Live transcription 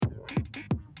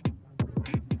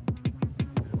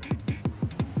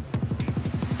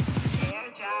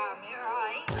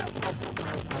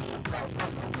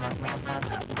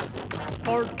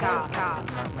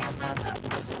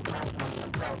PARDCAST.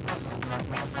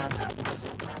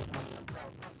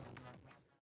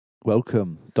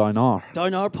 Welcome, Dinar.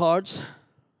 Dinar Pards.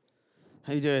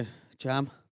 How you doing, Jam?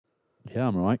 Yeah,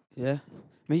 I'm right. Yeah.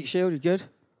 Meat Shield, you good?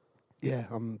 Yeah,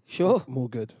 I'm Sure? I'm all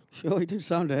good. Sure, you didn't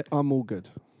sound it. I'm all good.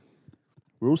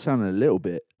 We're all sounding a little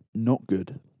bit not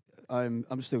good. I'm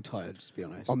still tired, to be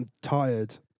honest. I'm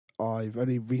tired. I've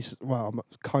only I'm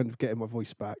kind of getting my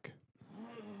voice back.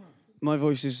 My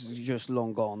voice is just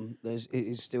long gone. It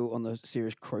is still on the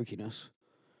serious croakiness.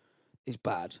 It's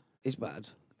bad. It's bad.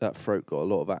 That throat got a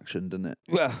lot of action, didn't it?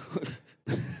 Well,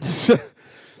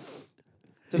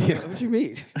 what do you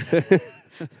mean?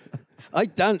 I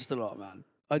danced a lot, man.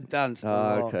 I danced a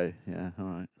lot. Okay. Yeah, all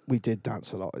right. We did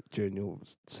dance a lot during your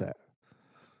set.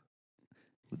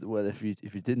 Well, if you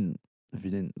didn't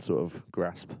sort of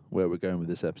grasp where we're going with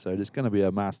this episode, it's going to be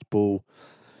a masked ball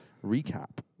recap.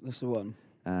 That's the one.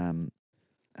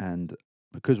 And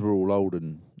because we're all old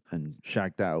and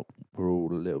shagged out, we're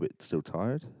all a little bit still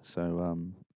tired. So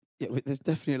Yeah, there's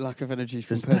definitely a lack of energy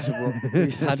compared to what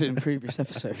we've had in previous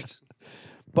episodes.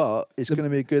 but it's going to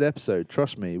be a good episode.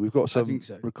 Trust me. We've got some think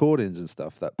so. recordings and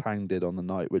stuff that Pang did on the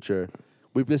night, which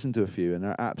we've listened to a few and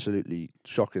they're absolutely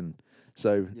shocking.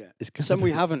 So Yeah. it's Some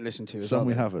we haven't listened to as well. some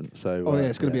we though. haven't. So Oh yeah,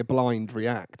 it's going to be a blind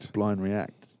react. blind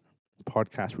react.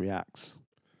 Podcast reacts.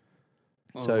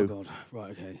 Oh, So- God.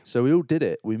 Right, okay. So we all did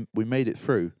it. We made it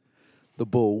through the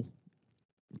ball.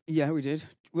 Yeah, we did.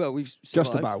 Well, we've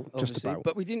Just survived, about, just obviously, about.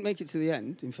 But we didn't make it to the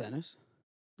end, in fairness.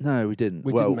 No, we didn't.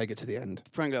 We well, didn't make it to the end.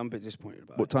 Frankly, I'm a bit disappointed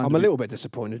about what it. time? I'm did a we- little bit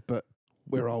disappointed, but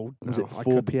we're old. Was now. it I 4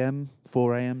 couldn't- p.m.,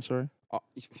 4 a.m., sorry? Yeah,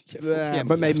 4 Yeah, PM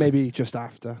but left. maybe just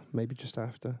after. Maybe just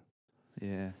after.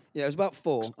 Yeah. Yeah, it was about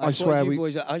 4. I swear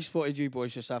I spotted you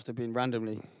boys just after being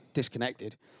randomly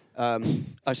disconnected.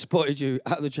 I spotted you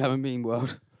at the Jam and Meme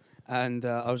World, and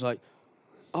I was like,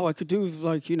 oh, I could do with,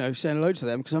 saying hello to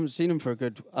them because I haven't seen them for a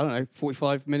good,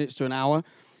 45 minutes to an hour.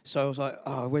 So I was like,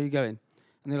 oh, where are you going?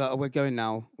 And they're like, oh, we're going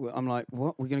now. I'm like,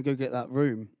 what? We're going to go get that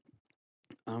room.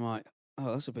 And I'm like,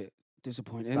 oh, that's a bit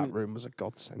disappointing. That room was a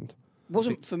godsend.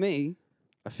 Wasn't for me.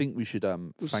 I think we should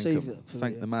We'll thank save them, that for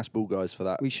thank the- the masked ball guys for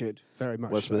that. We should. Very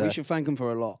much. What's so. with We that? should thank them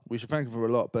for a lot. We should thank them for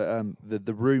a lot, but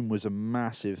the room was a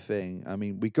massive thing. I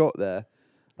mean, we got there.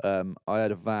 I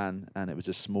had a van, and it was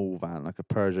a small van, like a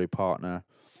Peugeot Partner.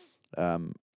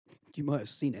 You might have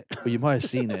seen it. Well, you might have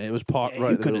seen it. It was parked Yeah, right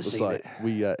you at the could middle of the have site. seen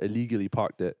We illegally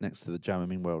parked it next to the Jam and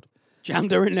Meme World.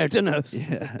 Jammed her in there, didn't us?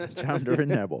 Yeah, jammed her in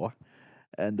there, boy.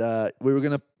 And we were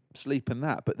going to sleep in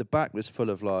that, but the back was full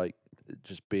of,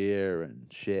 just beer and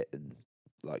shit and,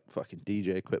 fucking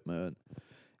DJ equipment.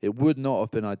 It would not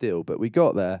have been ideal, but we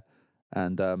got there,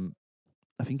 and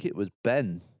I think it was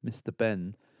Ben, Mr.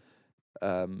 Ben,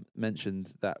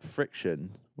 mentioned that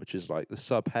Friction, which is like the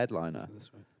sub-headliner,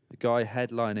 That's right. the guy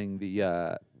headlining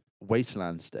the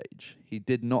Wasteland stage, he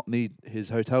did not need his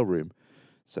hotel room.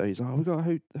 So he's like, oh, we got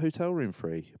a hotel room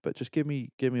free, but just give me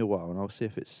a while and I'll see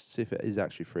if it is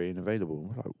actually free and available. And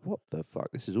we're like, what the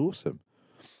fuck? This is awesome.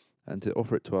 And to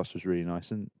offer it to us was really nice.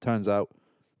 And turns out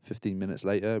 15 minutes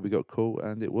later, we got a call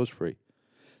and it was free.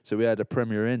 So we had a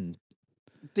Premier Inn.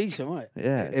 Decent, right?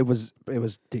 Yeah. It was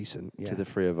decent. Yeah. To the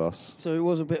three of us. So it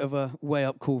was a bit of a way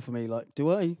up call for me. Like, do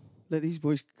I let these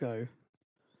boys go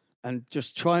and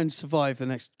just try and survive the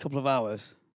next couple of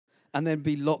hours and then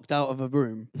be locked out of a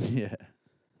room? Yeah.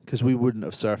 Because we wouldn't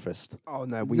have surfaced. Oh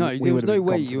no, No, there was would've no been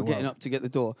way gone to you were the getting world. up to get the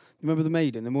door. Remember the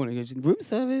maid in the morning goes, room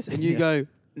service? And you Yeah. go,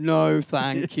 no,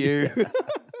 thank you.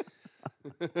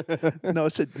 No, I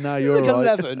said, no, You're you're like all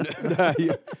right. 11.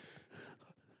 No,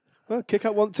 well, kick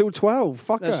out 1 till 12.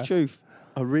 Fuck That's her. truth.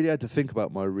 I really had to think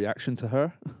about my reaction to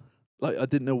her. I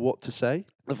didn't know what to say.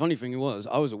 The funny thing was,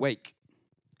 I was awake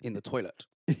in the toilet.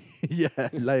 Yeah,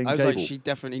 laying I was cable. like, she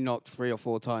definitely knocked 3 or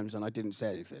 4 times and I didn't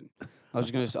say anything. I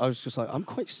was just like, I'm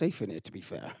quite safe in here, to be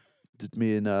fair. Did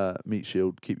me and Meat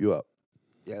Shield keep you up?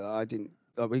 Yeah, I didn't.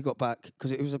 We got back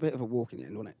because it was a bit of a walk in the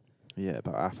end, wasn't it? Yeah,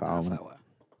 about half hour. Half hour.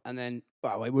 And then,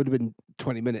 Well, it would have been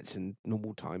 20 minutes in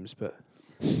normal times, but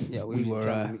yeah, We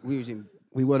were, we was in.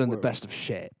 we weren't in the Were- best of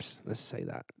shapes. Let's say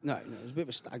that. No, it was a bit of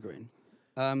a staggering.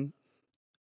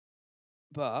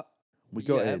 But We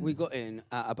got in. We got in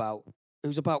at about. It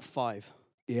was about 5.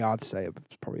 Yeah, I'd say it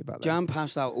was probably about that. Jam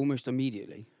passed out almost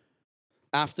immediately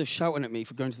after shouting at me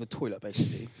for going to the toilet,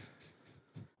 basically.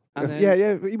 And then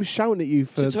yeah, he was shouting at you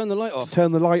for to turn the light to off.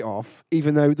 turn the light off,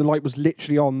 even though the light was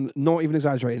literally on, not even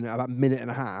exaggerating, at about a minute and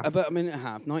a half. About a minute and a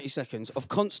half, 90 seconds of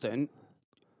constant.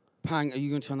 Pang, are you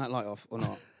going to turn that light off or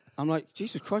not? I'm like,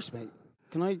 Jesus Christ, mate.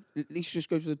 Can I at least just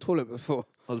go to the toilet before?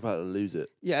 I was about to lose it.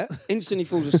 Yeah, instantly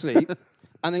falls asleep.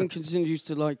 and then continues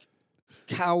to like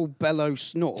cow bellow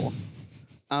snore.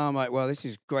 And I'm like, well, this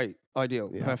is great, ideal,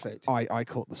 perfect. I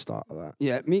caught the start of that.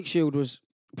 Yeah, Meat Shield was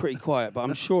pretty quiet, but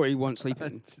I'm sure he wasn't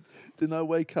sleeping. Didn't I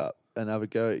wake up and have a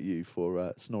go at you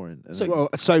for snoring? And So- then- Well,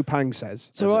 so Pang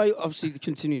says. So I obviously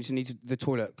continued to need the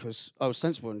toilet because I was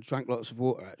sensible and drank lots of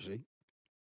water, actually.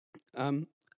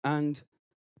 And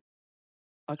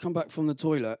I come back from the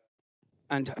toilet,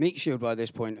 and Meat Shield by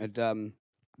this point had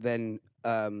then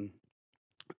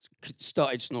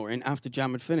started snoring after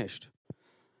Jam had finished.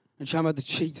 And Jam had the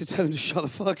cheek to tell him to shut the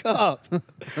fuck up.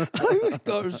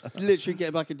 I was literally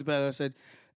getting back into bed and I said,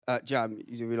 Jam,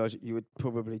 you do realise you were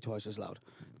probably twice as loud.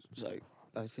 So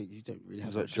I think you don't really it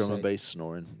have was like much to drum and say. bass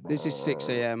snoring. This is 6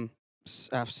 a.m.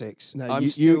 Half 6. No, I'm you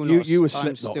still not. were I'm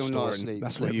Slipknot still not snoring. asleep.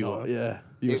 That's what you Slipknot, were. yeah.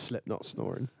 You were Slipknot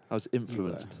snoring. I was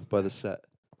influenced by the set.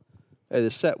 Hey,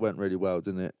 the set went really well,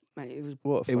 didn't it? Mate, it was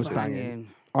What a It was fucking- banging.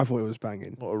 I thought it was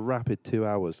banging. What a rapid 2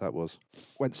 hours that was.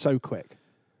 Went so quick.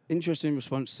 Interesting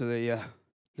response to the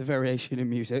variation in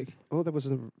music. Oh, there was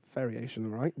a variation,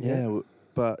 right?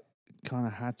 But kind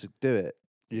of had to do it,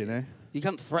 you know? You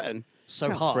can't threaten so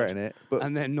Can't hard threaten it, but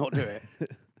and then not do it.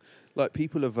 like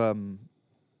people have,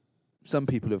 some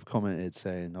people have commented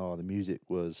saying, "Oh, the music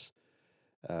was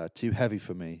too heavy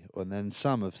for me," and then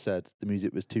some have said the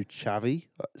music was too chavvy.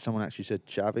 Someone actually said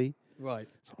chavvy. Right.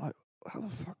 So I'm like, how the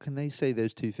fuck can they say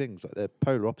those two things? Like they're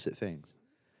polar opposite things.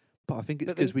 But I think it's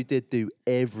But then- because we did do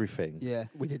everything, Yeah.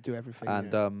 We did do everything.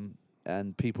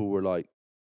 and people were like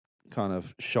kind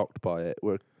of shocked by it.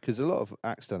 Because a lot of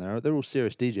acts down there, they're all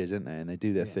serious DJs, aren't they? And they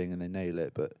do their Yeah. thing and they nail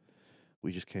it. But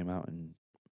we just came out and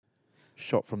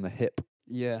shot from the hip.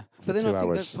 Yeah. For But then 2 I think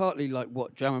hours. that's partly like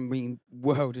what Jam and Mean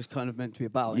World is kind of meant to be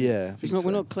about. Yeah, I It's think not.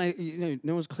 We're so. not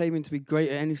no one's claiming to be great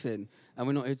at anything, and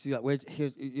we're not here to do that. We're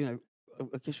here.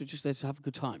 I guess we're just there to have a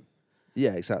good time.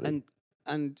 Yeah, exactly.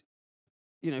 And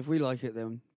if we like it,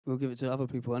 then we'll give it to other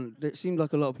people. And it seemed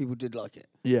like a lot of people did like it.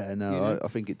 Yeah, no, You know? I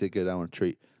think it did go down a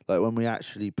treat. Like when we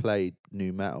actually played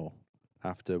new metal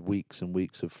after weeks and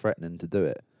weeks of threatening to do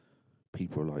it,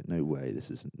 people were like, "No way, this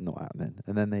is not happening,"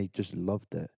 and then they just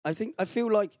loved it. I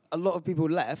feel like a lot of people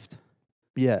left.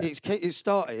 Yeah, It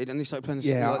started and they started playing.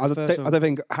 yeah, like I the don't first think, I song. don't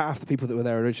think half the people that were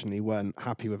there originally weren't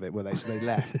happy with it, were they? So they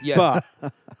left. Yeah.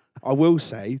 But I will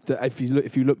say that if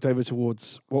you looked over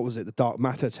towards what was it, the Dark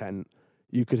Matter tent,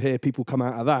 you could hear people come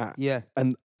out of that. Yeah.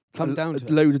 And Come down to it.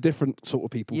 load of different sort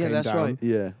of people. Yeah, came that's down. right.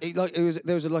 yeah,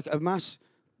 There was like a mass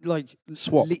like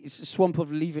Swap. swamp of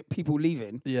people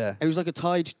leaving. yeah. It was like a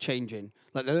tide changing.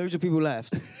 Like loads of people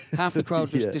left, half the crowd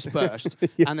just Yeah. dispersed,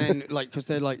 and then because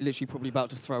they're like literally probably about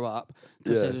to throw up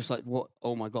because Yeah. they're just like, what?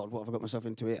 Oh my god, what have I got myself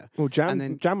into here? Well, Jam And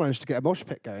then- Jam managed to get a mosh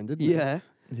pit going, didn't he? Yeah.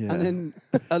 Yeah. And then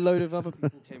a load of other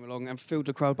people came along and filled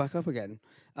the crowd back up again.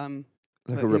 Like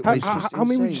but a it was replacement. just How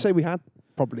many would you insane. say we had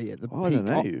probably at the I peak?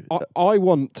 don't know. I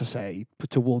want to say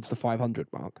towards the 500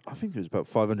 mark. I think it was about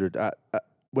 500.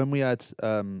 When we had,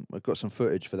 we've got some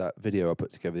footage for that video I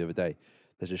put together the other day.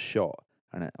 There's a shot,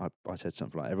 and I said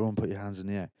something like, "Everyone put your hands in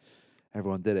the air."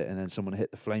 Everyone did it, and then someone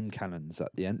hit the flame cannons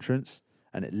at the entrance,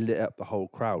 and it lit up the whole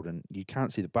crowd, and you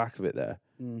can't see the back of it there.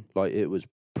 Like, it was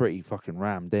pretty fucking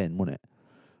rammed in, wasn't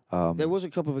it? There was a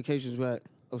couple of occasions where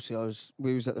obviously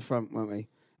we was at the front, weren't we?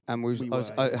 And We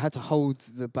I had to hold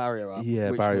the barrier up.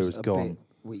 Yeah, which barrier was was a gone. bit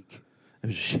weak. It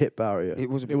was a shit barrier. It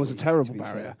was a bit It was a weak, terrible to be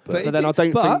barrier. fair. But it then I did-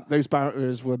 don't but- think those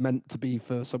barriers were meant to be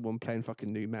for someone playing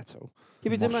fucking new metal.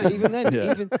 Yeah, but mate, even then,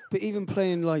 Yeah. even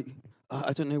playing like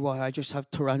I don't know why I just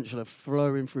have Tarantula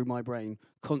flowing through my brain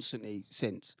constantly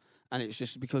since, and it's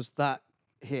just because that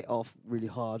hit off really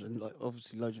hard, and like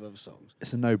obviously loads of other songs.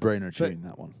 It's a no-brainer But- tune,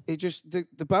 that one. It just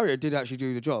the barrier did actually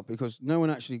do the job because no one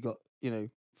actually got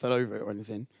fell over it or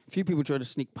anything. A few people tried to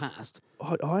sneak past.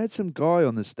 I had some guy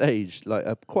on the stage, like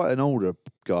quite an older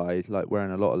guy, like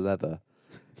wearing a lot of leather.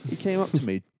 He came up to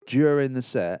me during the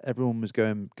set. Everyone was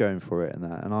going for it and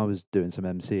that, and I was doing some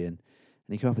MCing. And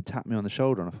he came up and tapped me on the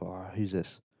shoulder, and I thought, "Oh, who's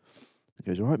this?" He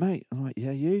goes, "All right, mate." I'm like,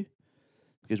 "Yeah, you."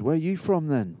 He goes, "Where are you from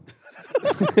then?"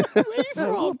 Where are you I'm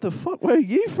like, what the fuck? Where are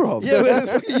you from? Yeah, where the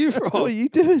fuck are you What are from? you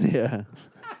doing here?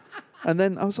 And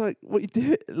then I was like, "What you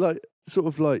doing?" Like, sort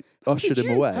of like ushered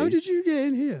him away. How did you get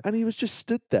in here? And he was just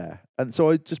stood there. And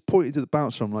so I just pointed to the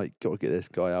bouncer. I'm like, "Gotta get this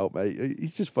guy out, mate.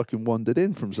 He's just fucking wandered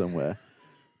in from somewhere."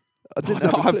 I didn't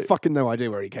have a I have clue. fucking no idea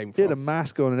where he came He had a from.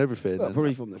 mask on and everything. Well, and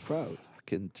probably from the crowd.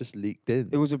 fucking just leaked in.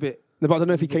 It was a bit. No, but I don't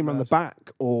know if he Bit came around the bad.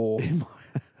 back or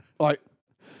like.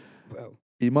 Well,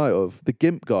 He might have. The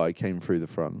gimp guy came through the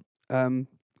front. I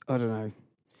don't know.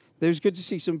 It was good to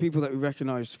see some people that we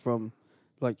recognised from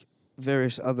like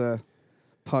various other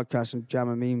podcasts and Jam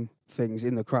and Meme things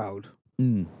in the crowd.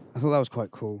 I thought that was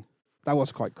quite cool. That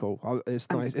was quite cool. It's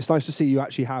nice. It's nice to see you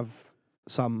actually have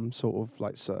some sort of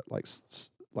like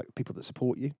people that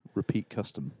support you. Repeat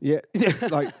custom. Yeah,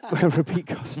 like repeat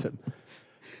custom.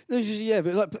 There's just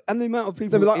but like, and the amount of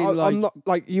people I'm not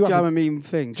like you. Jam and meme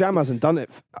things. Jam hasn't done it.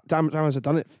 Jam hasn't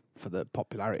done it for the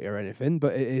popularity or anything,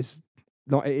 but it is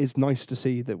not. It is nice to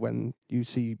see that when you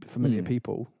see familiar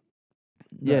people.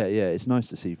 Yeah, it's nice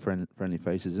to see friendly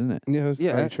faces, isn't it?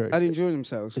 Yeah, very true. And enjoying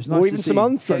themselves. It's nice or to even see some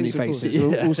unfriendly faces.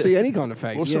 Yeah. We'll see any kind of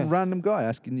face. Or some random guy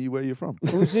asking you where you're from.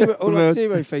 Or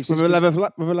zero faces. With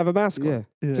a leather mask on.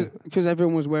 Yeah. Because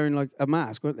everyone was wearing like a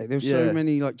mask, weren't they? There were so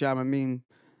many like Jam and meme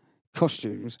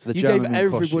costumes. You gave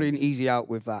everybody an easy out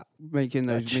with that, making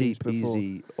those cheap, memes before.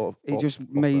 easy. It just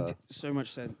made so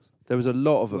much sense. There was a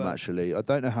lot of them actually. I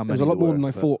don't know how many. There was a lot more than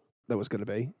I thought there was going to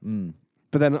be.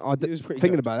 But then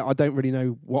thinking about it, I don't really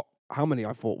know how many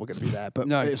I thought were going to be there. But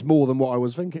it's more than what I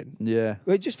was thinking. Yeah.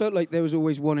 Well, it just felt like there was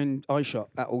always one in eye shot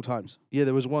at all times. Yeah,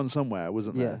 there was one somewhere,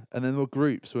 wasn't there? And then there were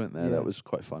groups, weren't there? Yeah. That was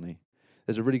quite funny.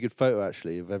 There's a really good photo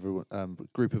actually of everyone,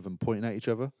 group of them pointing at each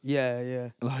other.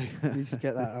 Yeah. Like, you need to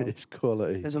get that out. It's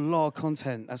quality. There's a lot of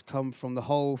content that's come from the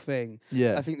whole thing.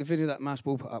 Yeah. I think the video that Mass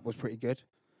Ball put up was pretty good.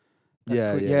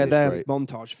 Yeah, their great.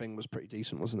 montage thing was pretty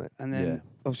decent, wasn't it? And then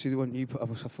obviously the one you put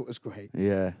up, I thought was great.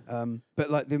 Yeah. But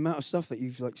like the amount of stuff that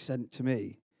you've like sent to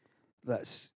me,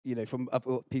 that's from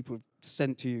other people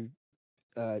sent to you,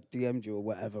 DM'd you or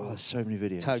whatever. Oh, there's so many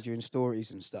videos. Tagged you in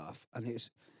stories and stuff, and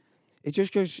it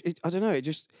just goes. I don't know.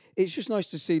 It's just nice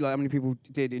to see like how many people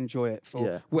did enjoy it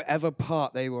for whatever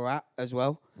part they were at as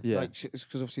well. Yeah. Like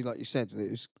because obviously, like you said, it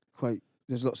was quite.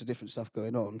 There's lots of different stuff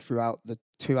going on throughout the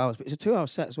 2 hours, but it's a 2 hour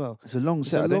set as well. It's a long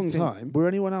set. It's a long time. Were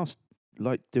anyone else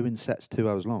like doing sets 2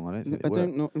 hours long? I don't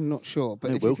think. I'm not sure.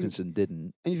 But if Wilkinson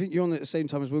didn't. And you think you're on at the same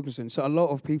time as Wilkinson, so a lot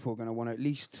of people are going to want to at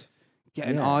least get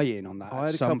an eye in on that. I had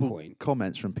at some a couple point.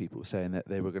 Comments from people saying that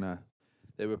they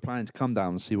were planning to come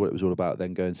down and see what it was all about,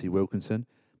 then go and see Wilkinson,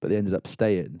 but they ended up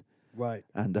staying. Right.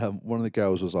 And one of the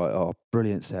girls was like, "Oh,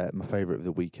 brilliant set, my favourite of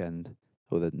the weekend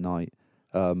or the night."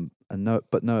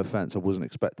 No offence, I wasn't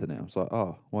expecting it. I was like,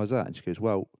 "Oh, why is that?" And she goes,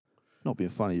 "Well, not being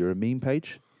funny, you're a meme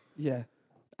page." Yeah.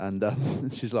 And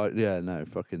she's like, "Yeah, no,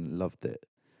 fucking loved it."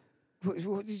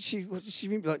 What did she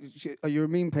mean? Like, are you a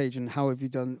meme page, and how have you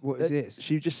done? What is this?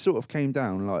 She just sort of came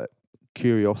down like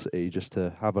curiosity, just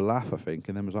to have a laugh, I think,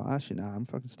 and then was like, "Actually, no, I'm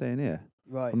fucking staying here.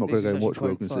 Right. I'm not going to go and watch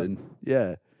Wilkinson." Fun.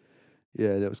 Yeah.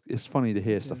 It's funny to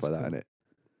hear stuff like that, isn't it?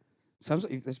 Sounds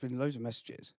like there's been loads of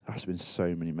messages. There's been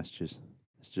so many messages.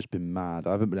 It's just been mad.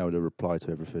 I haven't been able to reply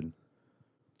to everything.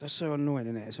 That's so annoying,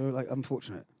 isn't it? So like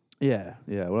unfortunate. Yeah.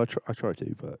 Well, I try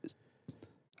to, but it's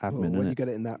admin. When innit? you get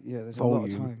it in that there's volume, a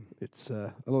lot of time. It's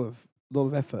a lot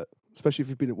of effort. Especially if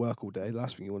you've been at work all day. The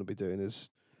last thing you want to be doing is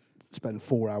spend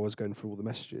 4 hours going through all the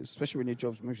messages. Especially when your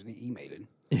job's mostly emailing.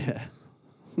 Yeah.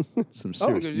 Some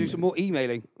I'm going serious to do some more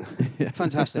emailing.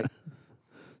 Fantastic.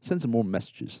 Send some more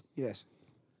messages. Yes.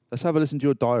 Let's have a listen to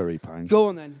your diary, Pang. Go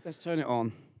on then. Let's turn it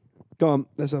on. Go on,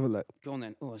 let's have a look. Go on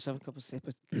then. Oh, let's have a sip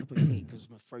of tea because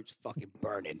my throat's fucking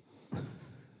burning.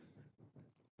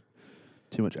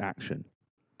 Too much action.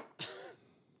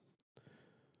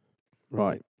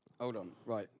 Right. Hold on.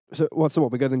 Right. So what?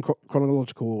 We're going in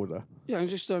chronological order. Yeah, I'm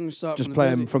just starting to start. Just from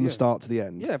play the them from the start to the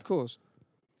end. Yeah, of course.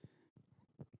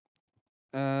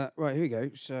 Right, here we go.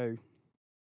 So,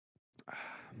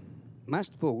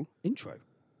 Master Ball intro.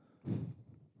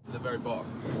 To the very bottom.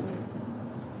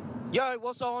 Yo,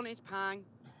 what's on? It's Pang.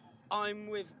 I'm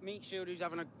with Meat Shield, who's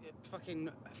having a fucking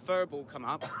furball come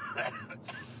up.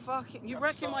 Fucking, you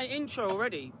reckon my intro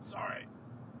already? Sorry.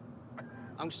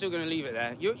 I'm still gonna leave it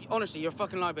there. Honestly, you're a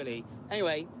fucking liability.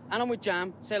 Anyway, and I'm with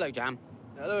Jam. Say hello, Jam.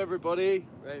 Hello, everybody.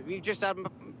 We've just had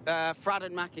Frad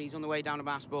and Mackey's on the way down to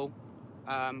Master Ball.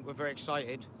 We're very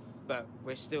excited, but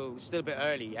we're still a bit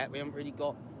early yet. We haven't really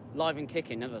got live and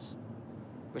kicking, have us?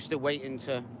 We're still waiting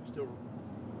to... Still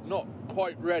not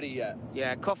quite ready yet.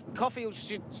 Yeah, coffee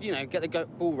should, get the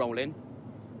ball rolling.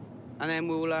 And then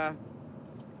we'll,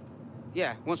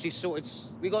 once we've sorted...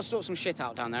 We've got to sort some shit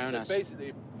out down there, innit?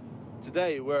 Basically,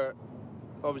 today we're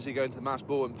obviously going to the Mass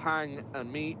Ball, and Pang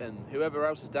and me and whoever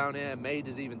else is down here, Maid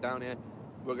is even down here,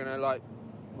 we're going to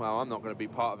I'm not going to be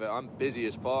part of it. I'm busy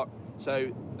as fuck.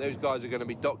 So those guys are going to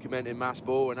be documenting Mass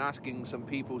Ball and asking some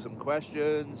people some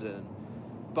questions and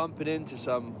bumping into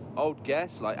some old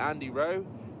guests like Andy Rowe,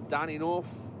 Danny North.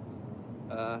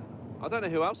 I don't know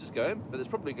who else is going, but there's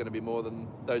probably going to be more than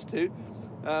those two.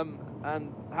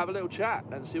 And have a little chat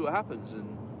and see what happens.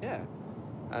 And yeah.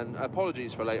 And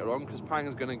apologies for later on, because Pang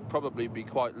is going to probably be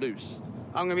quite loose.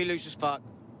 I'm going to be loose as fuck.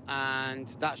 And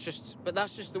that's just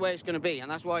the way it's going to be.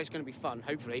 And that's why it's going to be fun,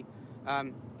 hopefully.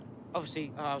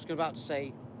 Obviously, I was about to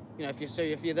say, you know,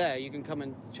 if you're there, you can come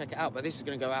and check it out. But this is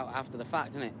going to go out after the fact,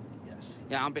 isn't it? Yes.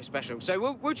 Yeah, I'm a bit special.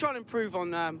 So we'll try and improve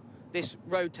on this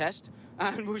road test,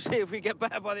 and we'll see if we get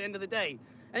better by the end of the day.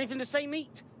 Anything to say,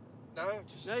 Meat? No,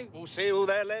 No? we'll see you all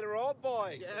there later on,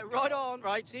 boys. Yeah, right on.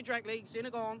 Right, see you directly. See you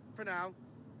gone for now.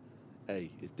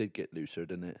 Hey, it did get looser,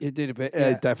 didn't it? It did a bit. Yeah,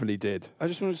 it definitely did. I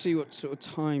just wanted to see what sort of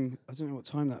time. I don't know what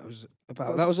time that was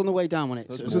about. That was on the way down, wasn't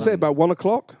it? I was going to say about 1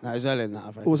 o'clock? No, it was earlier than that,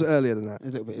 I think. Or was it earlier than that? A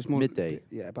little bit. It's more Midday.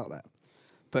 Yeah, about that.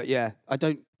 But yeah, I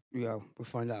don't. Well, we'll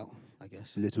find out, I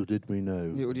guess. Little did we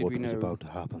know Little did what we was know. about to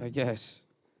happen. I guess.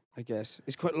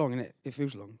 It's quite long, isn't it? It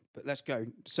feels long. But let's go.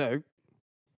 So,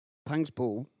 Pang's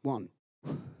Ball 1.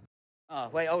 Oh,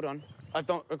 wait, hold on. I've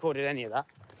not recorded any of that.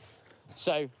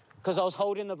 So, because I was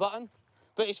holding the button.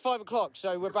 But it's 5 o'clock,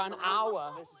 so we're about an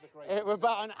hour. We're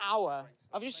about an hour.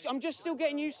 I'm just still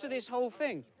getting used to this whole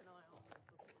thing.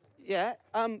 Yeah,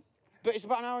 but it's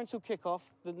about an hour until kickoff.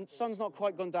 The sun's not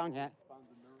quite gone down yet.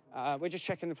 We're just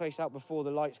checking the place out before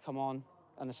the lights come on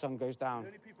and the sun goes down.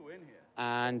 Only people in here.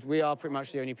 And we are pretty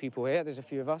much the only people here. There's a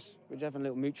few of us. We're just having a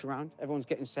little mooch around. Everyone's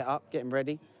getting set up, getting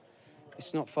ready.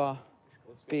 It's not far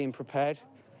being prepared.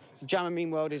 Jam and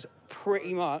Mean World is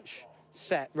pretty much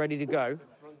set, ready to go.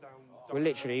 We're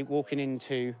literally walking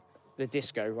into the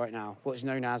disco right now, what's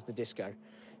known as the disco.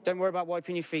 Don't worry about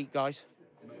wiping your feet, guys.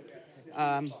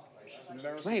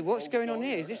 Mate, what's going on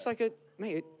here? Is this like a...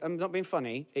 Mate, I'm not being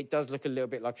funny. It does look a little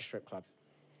bit like a strip club.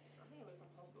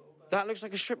 That looks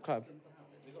like a strip club.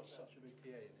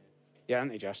 Yeah,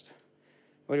 aren't they just?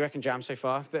 What do you reckon, Jam, so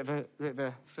far? Bit of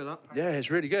a fill-up? Yeah, it's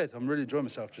really good. I'm really enjoying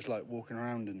myself just like walking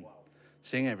around and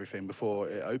seeing everything before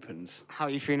it opens. How are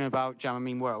you feeling about Jam and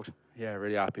Mean World? Yeah,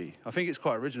 really happy. I think it's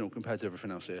quite original compared to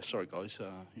everything else here. Sorry, guys.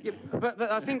 Yeah, but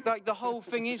I think like the whole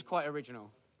thing is quite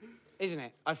original, isn't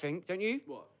it? I think, don't you?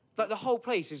 What? Like the whole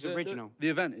place is original. The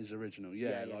event is original,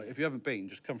 yeah. Yeah, Like yeah. if you haven't been,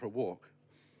 just come for a walk.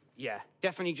 Yeah,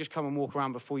 definitely just come and walk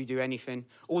around before you do anything.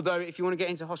 Although if you want to get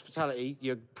into hospitality,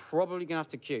 you're probably going to have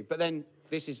to queue. But then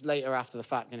this is later after the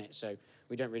fact, isn't it? So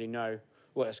we don't really know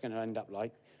what it's going to end up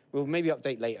like. We'll maybe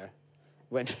update later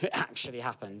when it actually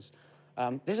happens.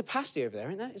 There's a pasty over there,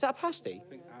 isn't there? Is that a pasty?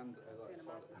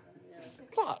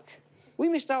 Fuck. We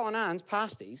missed out on Anne's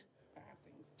pasties.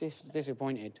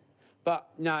 Disappointed. But,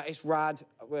 no, it's rad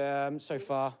so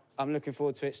far. I'm looking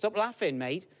forward to it. Stop laughing,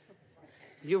 mate.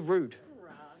 You're rude.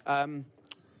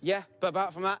 Yeah, but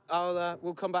apart from that,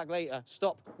 we'll come back later.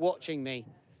 Stop watching me,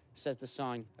 says the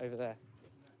sign over there.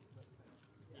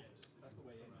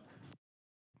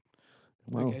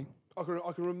 Well, Okay.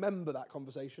 I can remember that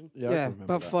conversation. Yeah, I Yeah, can remember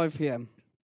about that. 5 p.m.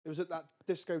 It was at that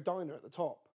disco diner at the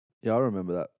top. Yeah, I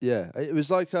remember that. Yeah, it was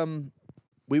like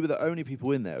we were the only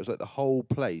people in there. It was like the whole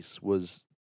place was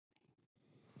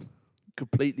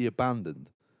completely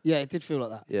abandoned. Yeah, it did feel like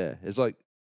that. Yeah, it's like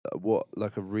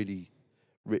like a really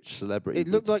rich celebrity. It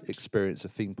looked would like- experience a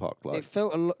theme park like. It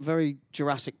felt very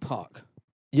Jurassic Park.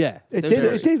 Yeah, It There's did.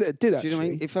 a- It did. It did Do you actually. know what I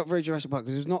mean? It felt very Jurassic Park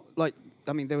because it was not like...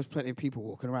 I mean, there was plenty of people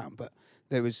walking around, but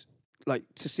there was... Like,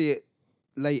 to see it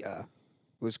later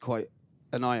was quite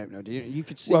an eye-opener. You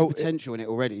could see Well, the potential in it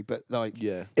already, but, like...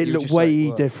 yeah, It you were looked just way like,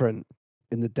 "Whoa." different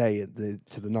in the day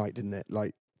to the night, didn't it?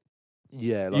 Like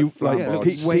yeah. you, like yeah, it Flampards.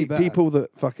 looked way better. people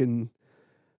that fucking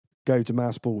go to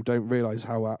mass ball don't realise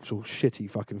how actual shitty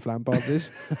fucking Flampards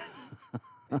is.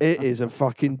 It is a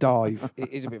fucking dive. It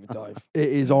is a bit of a dive. It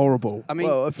is horrible. I mean,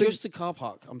 Well, I think- just the car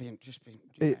park. I'm being...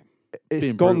 It- It's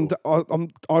Being gone. brutal.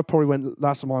 I probably went.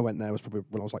 Last time I went there was probably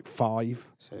when I was like 5,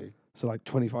 so, so like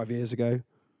 25 years ago.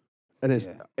 And it's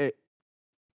Yeah. it.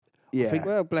 Yeah,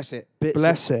 well, bless it.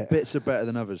 bless it. Bits are better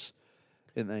than others,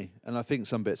 aren't they? And I think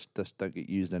some bits just don't get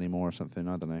used anymore or something.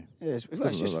 I don't know. Yeah, it's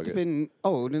Doesn't just look like it. been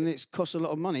old and it's cost a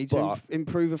lot of money to But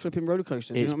improve a flipping roller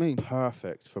coaster. Do you It's know what I mean?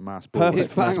 perfect for mass ball. Perfect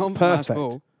It's for mass- bang on for mass perfect.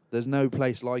 ball. There's no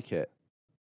place like it.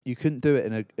 You couldn't do it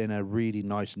in a really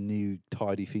nice, new,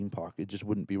 tidy theme park. It just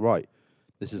wouldn't be right.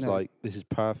 This is No. this is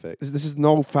perfect. This is an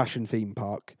old-fashioned theme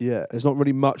park. Yeah, There's not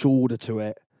really much order to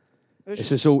it. It's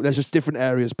just all. There's just different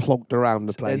areas plonked around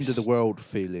the it's place. end of the world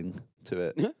feeling to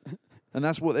it, and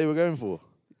that's what they were going for.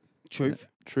 Truth.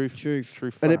 Truth.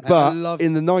 And fact. but I love-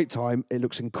 in the night time, it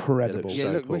looks incredible. so Yeah,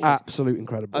 look, cool. wicked. Absolute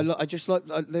incredible. I just like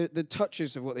the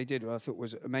touches of what they did. I thought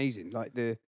was amazing. Like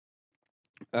the,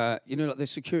 like the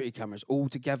security cameras all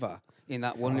together in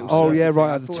that one little. Oh, circle yeah, thing. right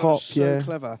I at the thought that top, was so yeah.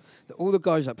 clever. All the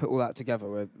guys that put all that together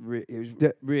were it was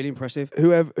Yeah. really impressive.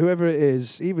 Whoever it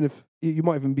is, even if you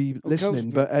might even be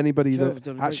listening, Kelv's- but anybody Kelv's that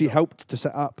done a great actually job. helped to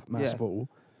set up Mass Yeah. Ball,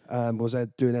 was there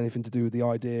doing anything to do with the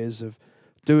ideas of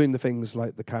doing the things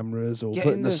like the cameras or Getting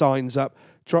putting the the- signs up?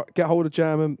 Get hold of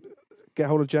Jam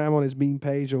on his meme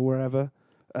page or wherever,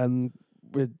 and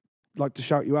we'd like to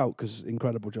shout you out because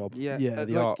incredible job. Yeah, Yeah,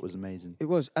 the like, art was amazing. It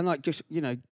was, and like just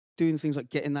doing things like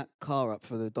getting that car up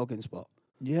for the dogging spot.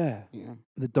 Yeah. Yeah,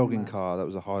 The dogging Mad. car, that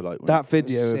was a highlight. That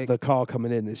video of sick. the car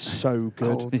coming in is so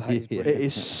good. Oh, that is Yeah. It brilliant.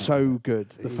 is so good.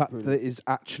 The is fact brilliant. that it is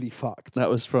actually fucked. That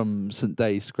was from St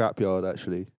Day's Scrapyard,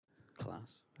 actually.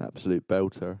 Class. Absolute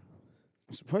belter.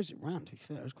 I'm surprised it ran. To be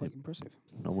fair, it was quite impressive.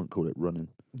 I wouldn't call it running.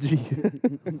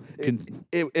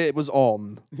 it was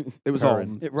on. It was Purring.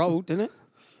 on. It rolled, didn't it?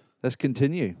 Let's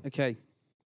continue. Okay.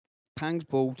 Pang's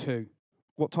Ball 2.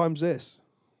 What time's this?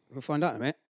 We'll find out in a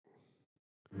minute.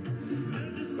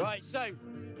 Right, so,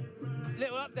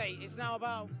 little update. It's now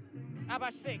about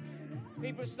 6.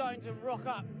 People are starting to rock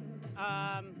up.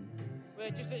 We're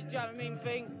just at a Jam and Meme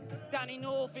thing. Danny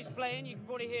North is playing, you can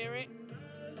probably hear it.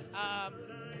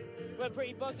 We're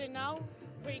pretty buzzing now.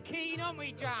 Pretty keen, aren't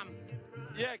we, Jam?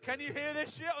 Yeah, can you hear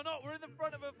this shit or not? We're in the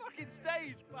front of a fucking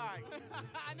stage, bang.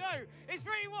 I know. It's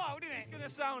pretty wild, isn't it? It's gonna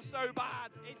sound so bad.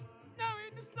 No,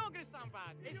 it's not going to sound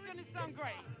bad. It's going to sound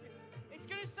great. It's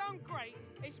going to sound great.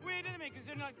 It's weird, isn't it? Because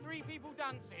there's like 3 people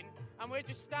dancing, and we're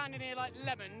just standing here like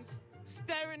lemons,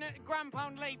 staring at Grand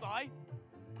Pound lay-by,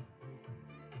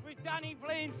 with Danny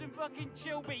playing some fucking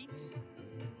chill beats.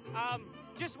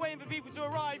 Just waiting for people to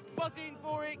arrive, buzzing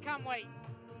for it, can't wait.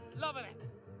 Loving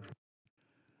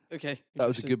it. Okay. That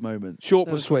was a good moment. Short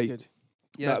That but was quite sweet. good.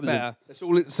 Yeah, That it's was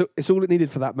a- better. It's all it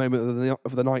needed for that moment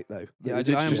of the night, though. Yeah, it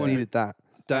I am just wondering. needed that.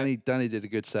 Danny did a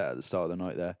good set at the start of the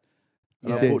night there. And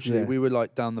Yeah. unfortunately, Yeah. we were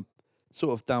like down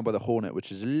by the Hornet,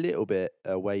 which is a little bit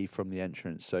away from the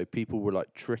entrance. So people were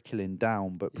like trickling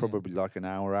down, but probably like an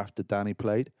hour after Danny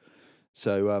played.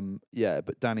 So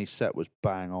but Danny's set was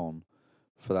bang on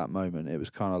for that moment. It was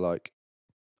kind of like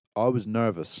I was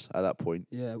nervous at that point.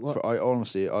 Yeah, what? I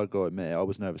honestly, I gotta admit, I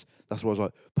was nervous. That's why I was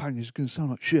like, "Bang, it's gonna sound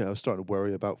like shit." I was starting to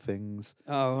worry about things.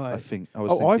 Oh, right. I think I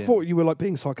was. Oh, I thinking, thought you were like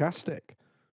being sarcastic.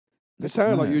 It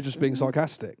sounded like No. you were just being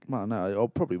sarcastic. Well, no, I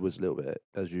probably was a little bit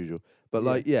as usual, but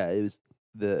Yeah. it was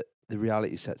the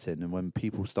reality sets in, and when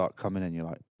people start coming in, you're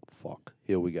like, "Fuck,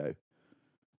 here we go.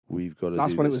 We've got to."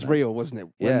 That's do when it this was now." real, wasn't it?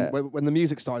 Yeah. When the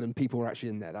music started and people were actually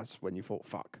in there, that's when you thought,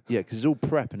 fuck. Yeah, because it's all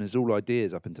prep and it's all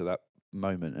ideas up until that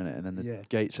moment, innit? And then the Yeah.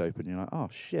 gates open, you're like, "Oh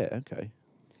shit, okay."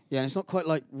 Yeah, and it's not quite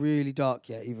like really dark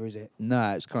yet either, is it?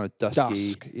 Nah, it's kind of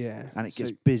dusky, Dusk, yeah. and it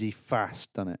gets So- busy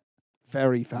fast, doesn't it?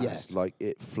 Very fast. Like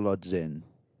it floods in.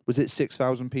 Was it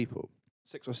 6,000 people?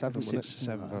 6 or 7, wasn't it?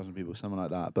 7,000 people, something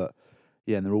like that. But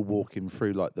yeah, and they're all walking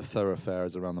through like the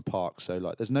thoroughfares around the park. So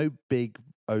like, there's no big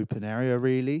open area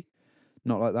really,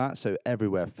 not like that. So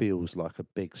everywhere feels like a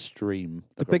big stream.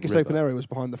 The biggest open area was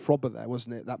behind the Throbber there,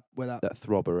 wasn't it? that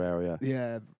Throbber area.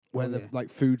 yeah, where Oh, the yeah. like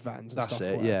food vans and That's stuff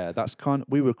it. were. Yeah, that's kind.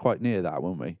 We were quite near that,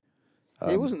 weren't we?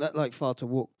 It wasn't that like far to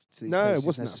walk to these No, it places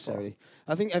wasn't that far. necessarily.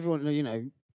 I think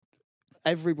everyone,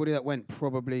 everybody that went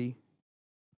probably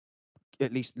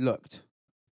at least looked.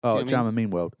 Oh, know what I Jam mean? and Mean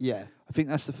World. Yeah. I think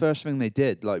that's the first thing they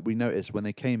did. Like we noticed when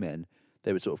they came in,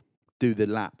 they would sort of do the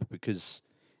lap because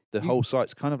the You- whole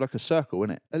site's kind of like a circle,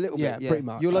 isn't it? A little Yeah, bit, yeah. pretty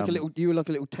much. You were like Um, you were like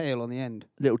a little tail on the end.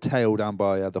 Little tail down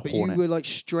by the But Hornet. you were like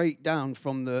straight down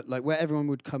from the like where everyone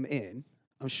would come in.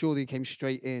 I'm sure they came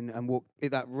straight in and walked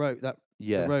that road.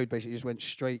 Yeah. The road basically just went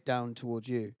straight down towards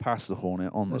you. Past the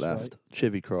Hornet on the That's left,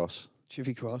 Chivy Cross,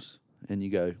 Chivy Cross. and you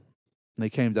go. And they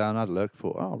came down, had a look,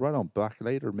 thought, "Oh, right on, back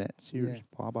later, mates. Here's Yeah.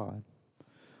 bye-bye."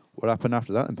 What happened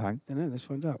after that then, Pang? Don't know. Let's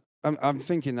find out. I'm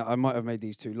thinking that I might have made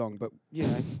these too long, but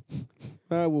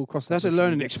We'll cross that that's a bridge when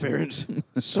learning we get to it. experience.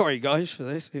 Sorry guys for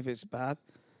this if it's bad.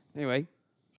 Anyway,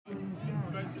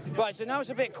 Right, so now it's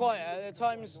a bit quieter. The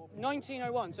time's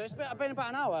 19:01, so it's been about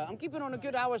an hour. I'm keeping on a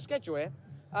good hour schedule here.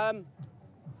 I don't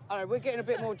know, we're getting a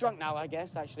bit more drunk now, I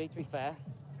guess, actually, to be fair.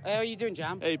 How are you doing,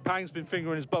 Jam? Hey, Pang's been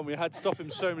fingering his bum. We had to stop him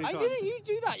so many I times. didn't you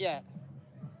do that yet?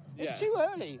 It's too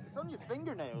early. It's on your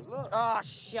fingernails, look. Oh,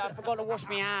 shit, I forgot to wash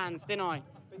my hands, didn't I?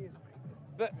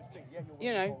 But,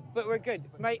 but we're good.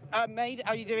 Mate, Maid,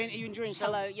 how are you doing? Are you enjoying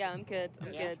yourself? Hello, yeah, I'm good.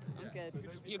 I'm good.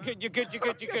 You're good. You're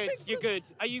good.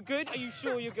 Are you good? Are you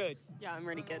sure you're good? Yeah, I'm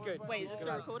really good. Good. Wait, is this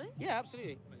still recording? Yeah,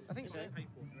 absolutely. I think so.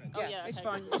 Oh, yeah, it's okay.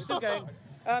 fine. It's still going.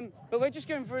 But we're just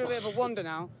going through a bit of a wander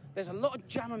now. There's a lot of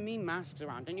Jam and Meme masks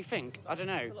around, don't you think? I don't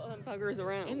know. There's a lot of them buggers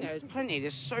around. In there's plenty.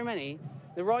 There's so many.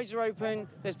 The rides are open.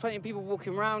 There's plenty of people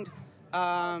walking around.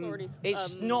 already,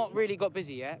 It's not really got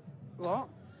busy yet. What?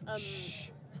 Shh.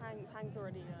 Pang's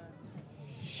already.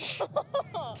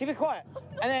 Keep it quiet.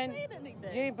 And then, Saying anything.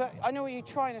 yeah, but I know what you're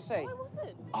trying to say. Why was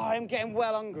it? I'm getting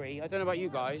well hungry. I don't know about you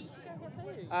guys. Go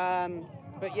get food.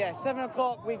 But yeah, 7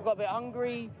 o'clock. We've got a bit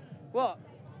hungry. What?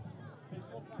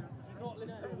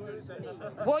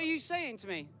 What are you saying to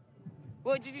me?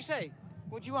 What did you say?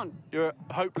 What do you want? You're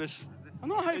hopeless. I'm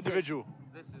not hopeless. individual.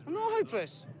 I'm not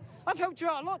hopeless. I've helped you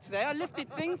out a lot today. I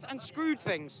lifted things and screwed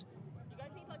things.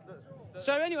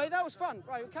 So anyway, that was fun.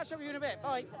 Right, we'll catch up with you in a bit.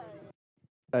 Bye.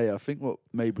 Hey, I think what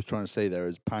Mabe was trying to say there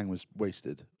is Pang was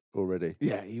wasted already.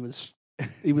 Yeah, he was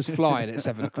flying at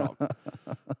 7 o'clock.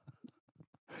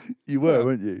 You were,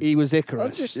 weren't you? He was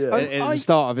Icarus at the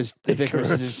start of his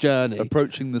Icarus's journey.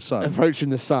 Approaching the sun. Approaching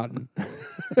the sun.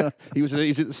 he was at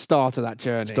the start of that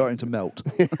journey. Starting to melt.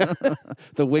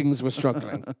 The wings were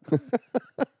struggling.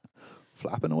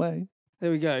 Flapping away.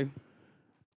 There we go.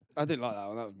 I didn't like that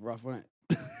one. That was rough, wasn't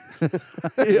it?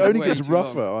 It only Way gets too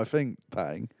rougher, I think,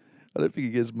 Pang. I don't think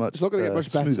it gets much It's not going to get much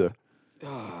smoother.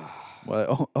 better.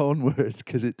 Well, onwards,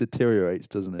 because it deteriorates,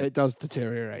 doesn't it? It does I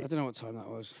deteriorate. don't know what time that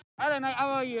was. Hello, mate. How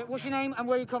are you? What's your name and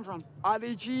where you come from?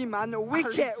 Ali G, man.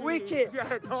 Wicked. Yeah,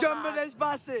 don't Jumbless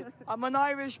bastard. I'm an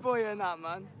Irish boy and that,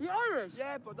 man. You're Irish?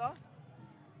 Yeah, brother.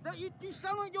 You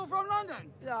sound like you're from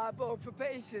London. Yeah, but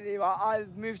basically, like, I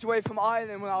moved away from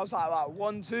Ireland when I was like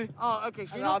 1, 2. Oh, okay.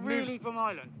 So And you're not I've moved- really from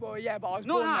Ireland. Well, yeah, but I was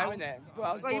Not born now. there, innit? But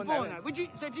I was Well, you're born born there. there. Would you?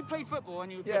 So if you played football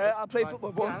and you? Yeah, I played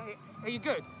football, but- Yeah, are you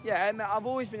good? Yeah, man, I've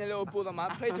always been a little baller, man.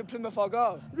 Played for Plymouth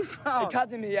Argyle.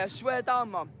 Academy, yeah, swear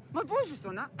down, man. My boy's just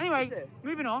on that. Anyway, That's it.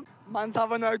 moving on. Man's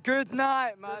having a good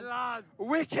night, Good man. lad.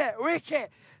 Wicked.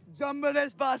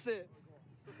 Jumbless bastard.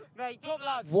 Mate, top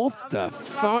lad. What Have the a good one,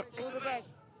 fuck? All the best.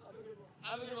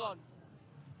 Have a good one.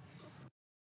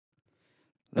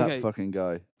 That Okay. fucking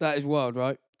guy. That is wild,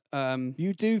 right?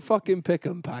 You do fucking pick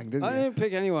 'em, Pang, didn't I you? didn't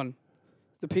pick anyone.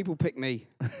 The people picked me.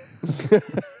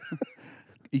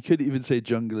 He couldn't even say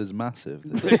jungle is massive.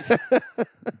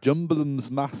 Jumbleum's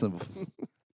massive.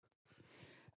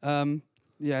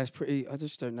 Yeah, it's pretty. I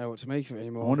just don't know what to make of it I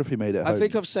anymore. wonder if he made it I home.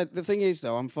 think I've said. The thing is,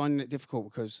 though, I'm finding it difficult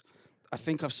because I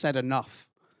think I've said enough.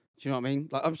 Do you know what I mean?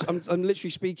 Like I'm literally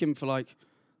speaking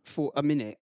for a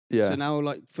minute. Yeah. So now,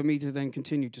 like, for me to then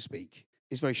continue to speak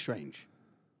is very strange.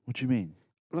 What do you mean?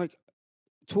 Like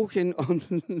talking on.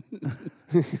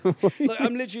 Like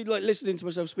I'm literally like listening to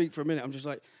myself speak for a minute. I'm just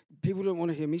like, people don't want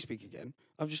to hear me speak again.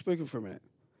 I've just spoken for a minute.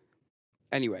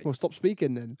 Anyway, Well, stop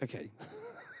speaking then. okay,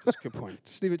 that's a good point.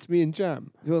 Just leave it to me and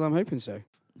Jam. Well, I'm hoping so.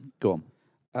 Go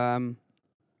on.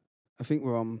 I think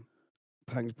we're on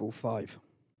Pang's Ball 5.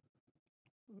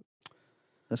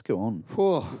 Let's go on.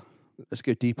 Whoa. Let's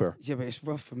go deeper. Yeah, but it's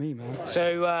rough for me, man.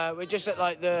 So we're just at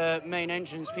like the main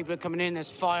entrance. People are coming in. There's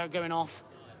fire going off.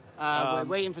 We're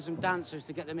waiting for some dancers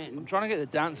to get them in. I'm trying to get the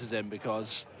dancers in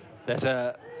because there's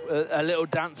a little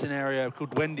dancing area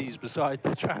called Wendy's beside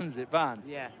the transit van.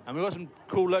 Yeah. And we've got some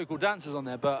cool local dancers on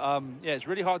there, but yeah, it's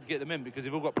really hard to get them in because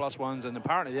they've all got +1s and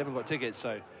apparently they haven't got tickets.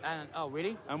 So, And oh,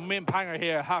 really? and me and Pang are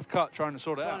here half cut trying to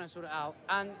sort it Trying out. to sort it out.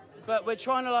 But we're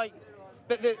trying to like,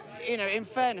 but in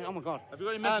fairness, oh my god. Have you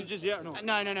got any messages yet or not?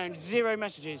 No, 0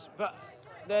 messages. But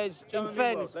there's in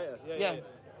fairness, yeah.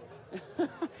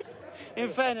 In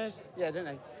fairness, yeah, don't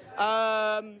they?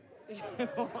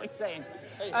 What am I saying?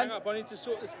 Hey, hang up! I need to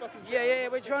sort this fucking. Yeah.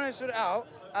 We're trying to sort it out.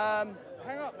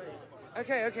 Hang up, mate.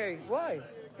 Okay. Why?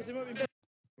 Because it might be.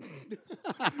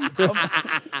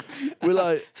 We're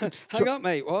like, Hang up,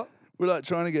 mate. What? we're like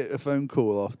trying to get a phone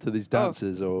call off to these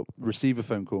dancers or receive a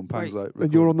phone call, and Pang's Wait. like,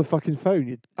 And you're on the fucking phone,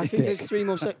 you I think dick. there's 3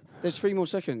 more. There's 3 more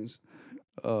seconds.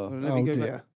 oh, Let me Oh go dear.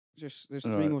 back. There's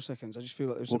 3 Alright. more seconds. I just feel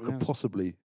like there's what something could else.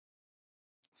 possibly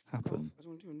happen? I don't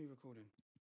want to do a new recording.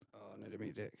 Oh no, don't be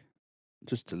a dick.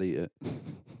 Just delete it.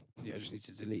 Yeah, I just need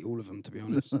to delete all of them, to be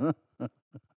honest.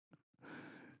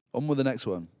 On with the next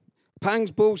one.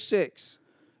 Pang's Ball 6.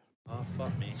 Oh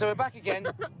fuck me. So we're back again.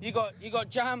 You got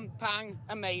Jam, Pang,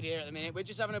 and Maid here at the minute. We're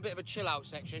just having a bit of a chill out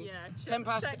section. Yeah, ten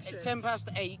past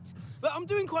 8. But I'm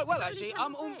doing quite well actually.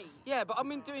 I'm all, yeah, but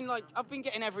I've been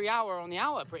getting every hour on the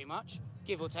hour pretty much,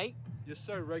 give or take. You're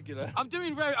so regular. I'm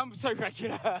so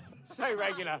regular. So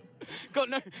regular. Got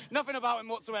nothing about him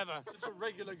whatsoever. Such a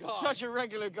regular guy. Such a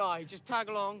regular guy. Just tag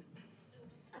along.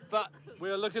 But We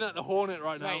are looking at the Hornet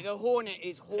right now. mate, the Hornet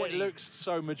is horny. It looks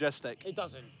so majestic. It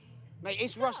doesn't. Mate,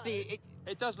 it's rusty.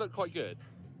 It does look quite good.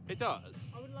 It does.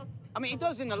 I would love. I mean, it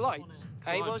does in the lights.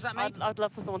 Hey, what was that, mate? I'd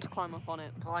love for someone to climb up on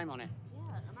it. Climb on it. Yeah,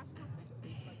 imagine how sick it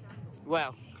is.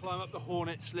 Well, Climb up the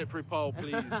Hornet slippery pole,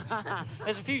 please.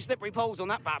 there's a few slippery poles on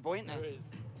that bad boy, isn't there? There is.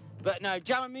 But no,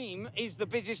 Jam and Meme is the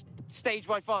busiest stage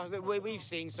by far that we've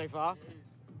seen so far.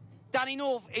 Danny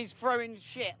North is throwing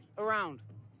shit around.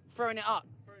 Throwing it up.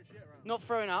 Not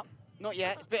throwing up. Not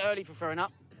yet. It's a bit early for throwing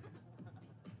up.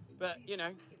 But, you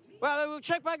know. Well, we'll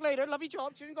check back later. Love you,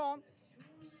 job. Cheers and go on.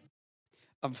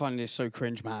 I'm finding this so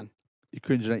cringe, man. You're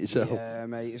cringing at yourself. Yeah,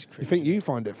 mate, it's You cringe. think you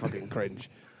find it fucking cringe?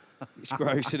 It's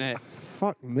gross, isn't it?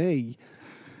 Fuck me.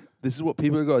 This is what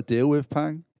people have got to deal with,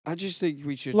 Pang. I just think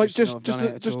we should Like, not just have done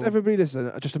it at all. everybody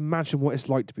listen. Just imagine what it's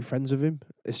like to be friends with him.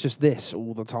 It's just this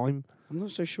all the time. I'm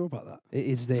not so sure about that. It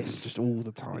is this just all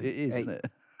the time. It is, Hey. isn't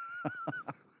it?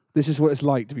 This is what it's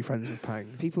like to be friends with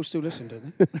Pang. People still listen,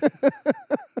 don't they?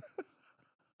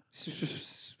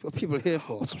 It's what people are here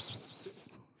for.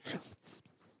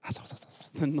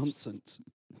 The nonsense.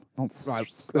 Right,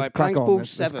 let's Right, crack Pang's on. ball Let's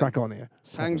 7. crack on here.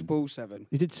 Pang's ball 7.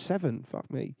 You did 7.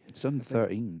 Fuck me. It's on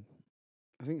 13.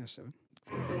 I think that's 7.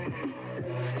 So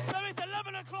it's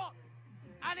 11 o'clock,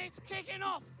 and it's kicking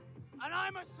off, and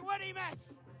I'm a sweaty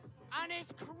mess, and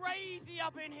it's crazy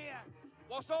up in here.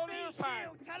 What's on Big here, Pang?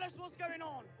 Shield, tell us what's going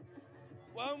on.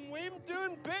 Well, we're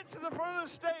doing bits at the front of the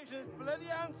stage. It's bloody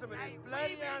handsome. Hey, It's bloody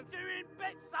we've been handsome. doing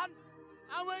bits, son,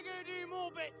 and we're going to do more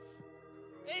bits.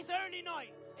 It's early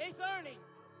night. It's early.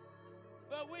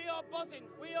 But we are buzzing.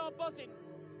 We are buzzing.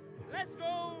 Let's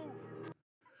go.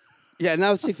 Yeah,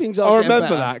 now see things are I getting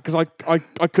remember better. that because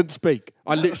I couldn't speak.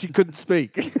 I literally couldn't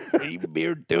speak.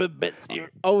 We're doing bits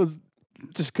here. I was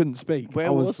just couldn't speak. Where I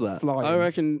was that? Flying I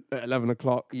reckon, at 11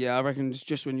 o'clock. yeah, I reckon it's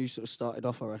just when you sort of started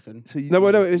off, I reckon. So you No,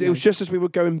 it was just as we were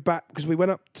going back because we went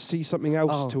up to see something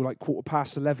else Oh. till like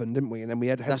 11:15, didn't we? And then we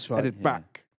That's right, headed yeah.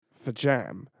 back for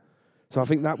jam. So I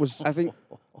think that was I think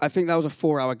that was a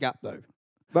 4-hour gap, though.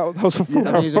 that was a I think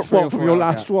it was a 3 or from 4 your hour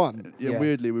last gap. one. Yeah, Yeah.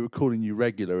 weirdly, we were calling you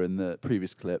regular in the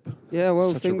previous clip. Yeah, well,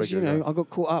 Such a things, you regular know, guy. I got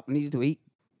caught up, needed to eat,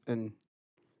 and,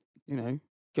 you know,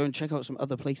 go and check out some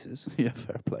other places. Yeah,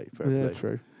 fair play, fair Yeah, play.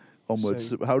 true. Onwards.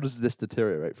 So- How does this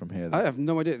deteriorate from here? I Then? have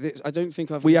no idea. I don't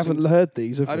think I've We listened- haven't heard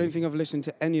these. Have I we? don't think I've listened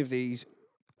to any of these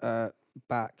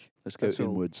back. Let's go at all.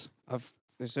 inwards.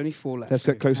 There's only 4 left. Let's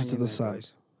get closer hang to in the there, sun.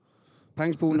 guys.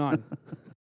 Pang's ball 9.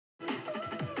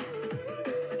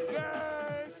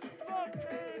 Yes,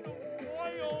 fucking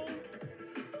wild.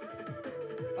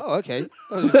 Oh, okay.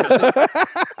 That was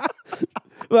interesting.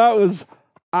 That was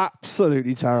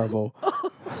absolutely terrible.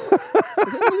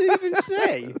 What did he even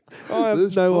say? I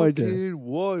have no idea. Fucking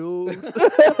wild.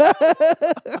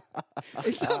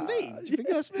 Is that me? Do you think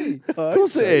that's me? Of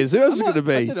course it is. Who else is it going to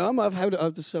I be? don't know. I might have held it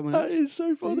up to someone That else. is so Do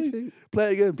you funny. think? Play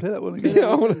it again. Play that one again. Yeah,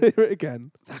 I want to hear it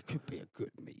again. That could be a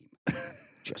good meme.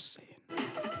 Just saying.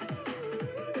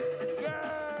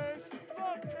 Yes,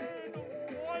 fucking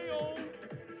wild.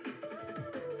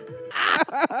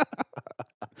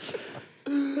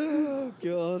 Oh,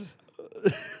 God.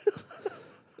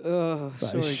 Oh,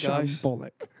 That sorry, is guys.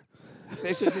 shambolic.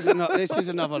 This is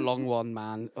another long one,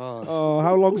 man. Oh, Oh,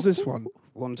 how long's this one?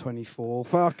 124.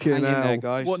 Fucking Hang in there, hell.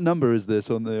 guys. What number is this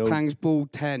on the old? Pang's ball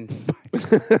 10.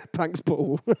 Thanks,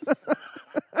 Paul.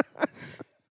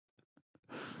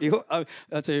 I'll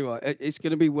tell you what, it's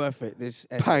going to be worth it. This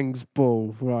edit. Pang's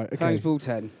ball. Right, okay. Pang's ball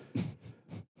 10.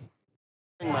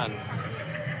 Wingman.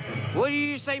 What do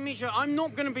you say, Misha? I'm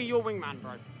not going to be your wingman,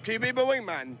 bro. Can you be my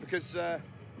wingman? Because Well,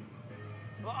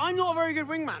 I'm not a very good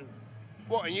wingman.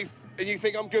 what? And you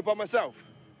think I'm good by myself?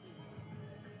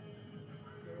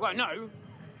 Well, no,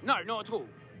 not at all.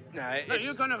 No, No, it's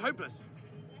you're kind of hopeless.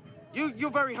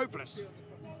 You're very hopeless.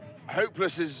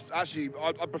 hopeless. Is actually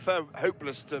I prefer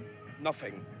hopeless to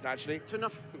nothing. Actually, To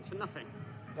nothing. To nothing.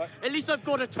 Like- At least I've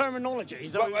got a terminology.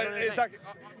 Is that what you're trying to say? exactly.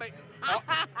 Mate,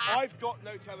 I've got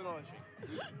no terminology.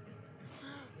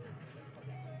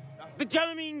 The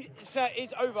Dramamine set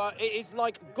is over. It is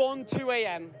like gone 2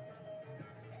 a.m.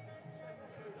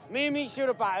 Me and Meat Shield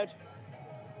are battered.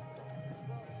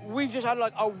 We've just had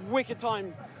like a wicked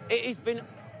time.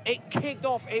 It kicked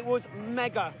off. It was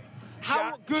mega.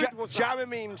 How good was that?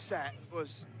 Dramamine set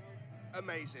was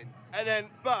amazing. And then,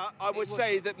 but I would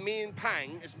say that me and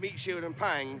Pang, as Meat Shield and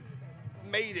Pang,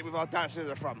 made it with our dancing at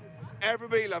the front.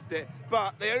 Everybody loved it,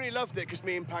 but they only loved it because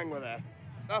me and Pang were there.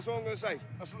 That's what I'm going to say.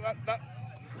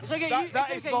 It's okay,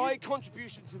 That is my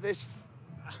contribution to this,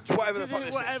 to whatever the fuck this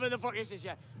is. Whatever the fuck this is,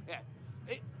 yeah.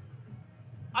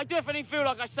 I definitely feel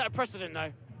like I set a precedent,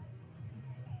 though.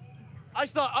 I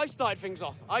started things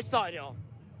off. I started it off.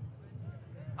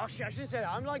 Oh shit, I shouldn't say that.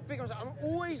 I'm like big on myself. I'm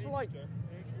always like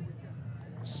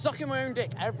sucking my own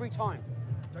dick every time.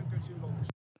 Don't go too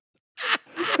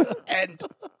long. End.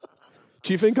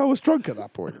 Do you think I was drunk at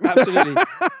that point? Absolutely.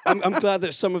 I'm glad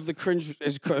that some of the cringe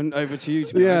is gotten over to you,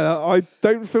 to be honest. Yeah, I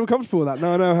don't feel comfortable with that.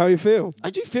 No, I know how you feel. I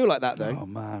do feel like that, though. Oh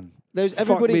man. There's Fuck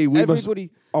everybody, me, we must-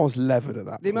 everybody, I was levered at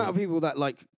that the point. amount of people that,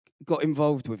 like, got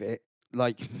involved with it,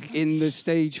 like, in the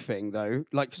stage thing, though,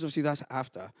 like, because obviously that's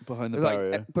after. Behind the Like,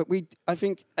 barrier. but I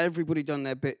think everybody done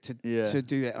their bit to Yeah.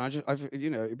 do it. And you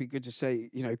know, it'd be good to say,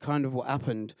 you know, kind of what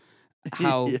happened,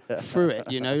 how Yeah. through it,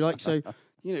 you know, like, so,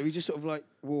 you know, we just sort of like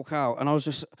walk out. And I was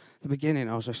just, at the beginning,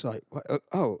 I was just like,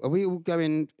 oh, are we all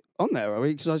going on there, are we?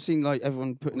 Because I've seen like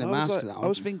everyone putting their masks on. I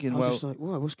was thinking, I was just like,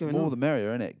 whoa, what's going more on? the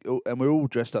merrier, innit? And we're all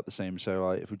dressed up the same, so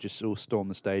like, if we just all storm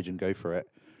the stage and go for it,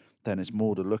 then it's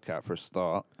more to look at for a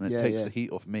start, and it takes the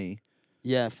heat off me.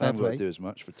 Yeah, fair I haven't got play. to do as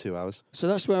much for 2 hours. So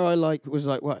that's where I was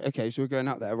like, right, okay, so we're going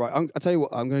out there, right? I'll tell you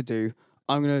what I'm going to do.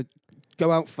 I'm going to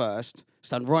go out first,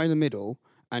 stand right in the middle,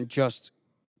 and just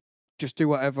do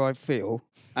whatever I feel,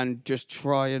 and just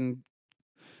try and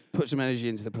put some energy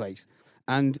into the place.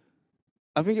 And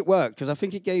I think it worked, because I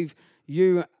think it gave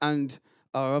you and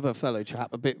our other fellow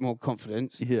chap a bit more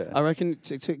confidence. Yeah. I reckon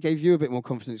it gave you a bit more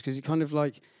confidence, because it kind of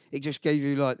like, it just gave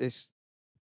you like this,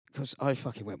 because I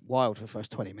fucking went wild for the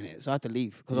first 20 minutes. I had to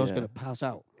leave, because I was going to pass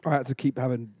out. I had to keep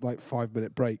having like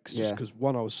 5-minute breaks just because,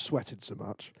 one, I was sweating so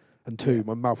much, and two,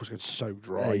 my mouth was getting so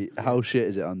dry. Hey, how shit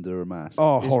is it under a mask?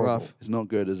 Oh, It's horrible. rough. It's not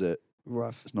good, is it?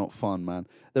 Rough. It's not fun, man.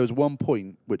 There was one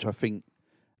point which I think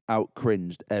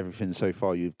out-cringed everything so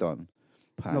far you've done.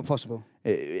 Pan. Not possible.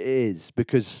 It is,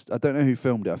 because I don't know who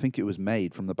filmed it. I think it was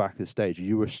made from the back of the stage.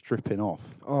 You were stripping off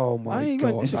Oh I my only god,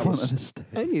 went in to that front of was, the stage.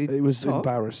 Only it was top.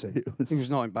 embarrassing. It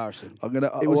was not embarrassing. I'm gonna.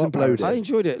 It was I'll upload embarrassing. I it.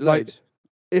 enjoyed it. Like,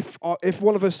 Loads. If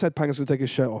one of us said Pang's going to take his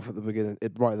shirt off at the beginning,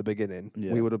 right at the beginning,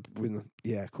 Yeah. we would have been.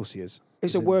 Yeah, of course he is.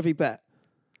 It's As a in- worthy bet.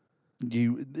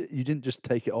 You didn't just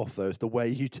take it off though. It's the way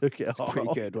you took it off.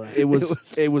 Pretty good, wasn't It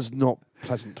was. It was not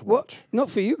pleasant to What? watch. Not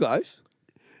for you guys.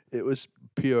 It was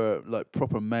pure, like,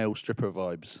 proper male stripper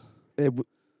vibes.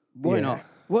 Why Yeah. not?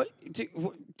 What did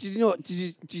you not? Do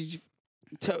you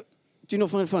not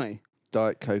find it funny?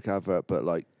 Diet Coke advert, but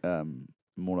like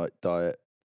more like diet.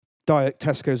 Diet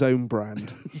Tesco's own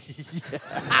brand.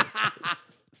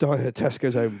 Diet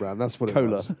Tesco's own brand. That's what it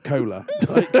Cola. was. Cola.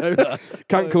 Diet Cola.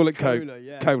 Can't call it Coke. Cola,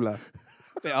 yeah. Cola.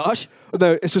 Bit harsh.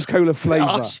 No, it's just cola flavour.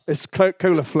 Gosh. It's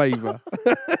cola flavour.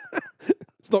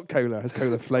 It's not cola. It's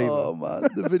cola flavour. Oh man,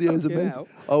 the video is Fucking amazing. hell.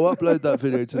 I'll upload that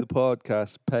video to the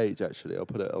podcast page. Actually, I'll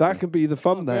put it. That can be the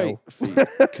thumbnail.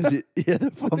 because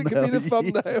the thumbnail. It can be the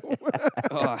thumbnail.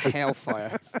 Oh,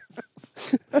 hellfire.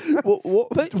 What?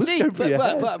 But what's see, going through your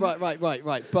head?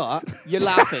 right. But you're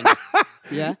laughing.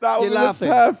 Yeah, That you're was laughing.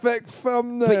 a perfect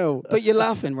thumbnail. But you're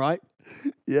laughing, right?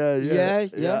 Yeah.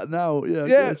 Now, yeah,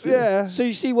 yes, yeah. So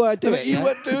you see why I do But it? you yeah?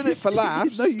 weren't doing it for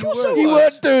laughs. No, you course I weren't. You was.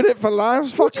 weren't doing it for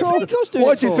laughs. What Fuck do you off. think I was doing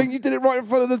Why it do you for? think you did it right in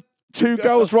front of the two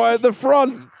girls right at the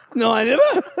front? No, I never.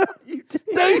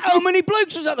 How many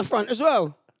blokes was at the front as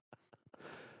well?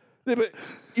 Yeah, but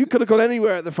you could have gone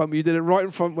anywhere at the front, but you did it right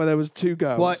in front where there was two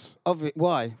girls.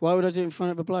 Why? Why would I do it in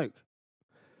front of a bloke?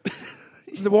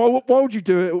 Why would you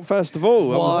do it first of all?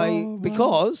 Why?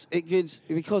 Because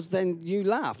then you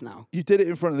laugh now. You did it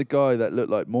in front of the guy that looked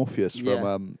like Morpheus Yeah.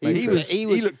 from. He Matrix. was-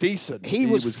 He looked decent. He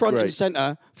was front and great.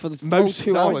 centre for the full Most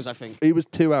 2 night- hours, I think. He was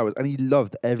 2 hours, and he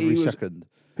loved every He was- second.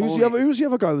 Who's the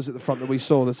other guy that was at the front that we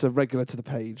saw that's a regular to the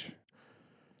page?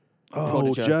 Oh,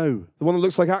 Prodigy. Joe. The one that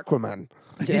looks like Aquaman.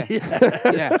 Yeah.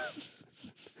 Yeah.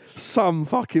 Some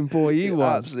fucking boy he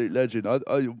was. Absolute legend. I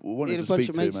He wanted had to a bunch speak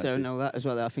of to him. mates there and Actually. all that as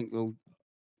well that I think will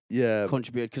Yeah.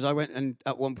 contribute. Because I went and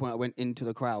at one point I went into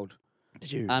the crowd.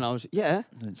 Did you? And I was, I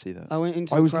didn't see that. I went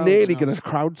into I the was crowd. nearly and I going was- to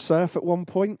crowd surf at one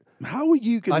point. How are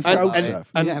you going to I crowd felt-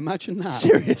 surf? yeah, imagine that.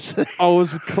 Seriously? I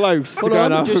was close to Hold going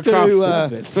on, I'm out just for crowd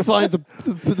going to surfing. find the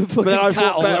fucking But I thought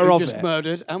cattle that better we of just it.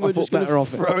 murdered, and I we're just thought going better to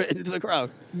of it. throw it into the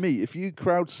crowd. Me, if you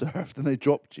crowd surfed and they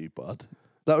dropped you, bud,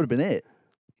 that would have been it.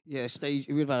 Yeah, stage.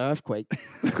 We would have had an earthquake.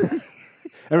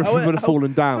 Everything would have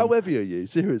fallen down. How heavy are you?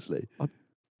 Seriously?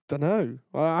 Don't know.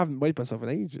 I haven't weighed myself in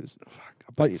ages.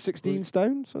 Like 16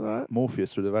 stone, something like that.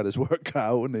 Morpheus would have had his work cut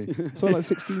out, wouldn't he? Something like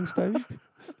 16 stone.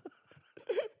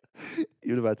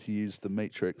 You'd have had to use the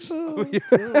Matrix. Oh,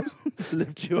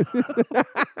 Lift you up.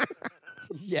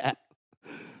 Yeah.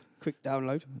 Quick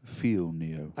download. Feel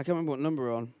Neo. I can't remember what number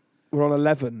we're on. We're on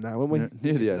 11 now, aren't we? Near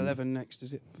Is the it end. 11 next,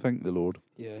 is it? Thank the Lord.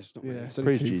 Yeah, it's not Yeah, really. it's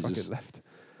only Praise 2 Jesus. fucking left.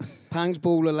 Pang's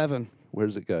Ball 11. Where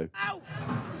does it go?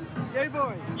 You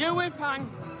boy. You win,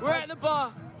 Pang. We're at the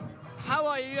bar. How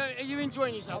are you? Are you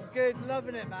enjoying yourself? Good,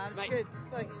 loving it, man. It's Mate. good.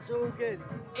 Thanks, it's all good.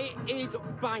 It is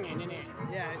banging, isn't it?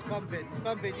 Yeah, it's bumping. It's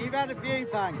bumping. You've had a few,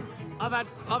 Pang. I've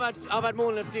had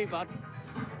more than a few, bud.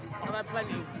 I've had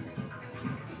plenty.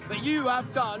 But you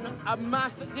have done a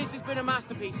master. This has been a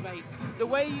masterpiece, mate. The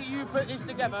way you put this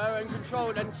together and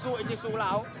controlled and sorted this all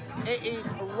out, it is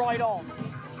right on.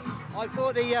 I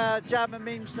thought the Jam and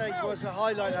Meme stage was the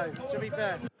highlight, though, to be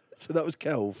fair. So that was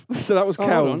Kelv. So that was Oh,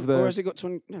 hold on. Kelv, Or has it got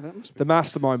 20? No, that must be. the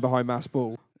mastermind behind Mass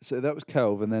Ball. So that was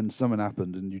Kelv, and then something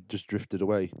happened, and you just drifted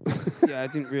away. Yeah, I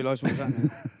didn't realise what was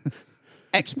happening.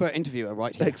 Expert interviewer,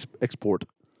 right here. Export.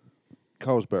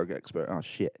 Carlsberg expert. Oh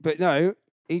shit. But no,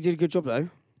 he did a good job though.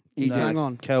 He No, hang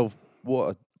on. Kelv,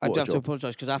 what I What do a have to job.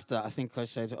 apologise because after that, I think I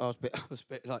said I was a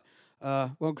bit like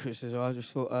one criticism. I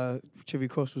just thought Chivy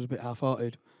Cross was a bit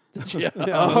half-hearted. Yeah.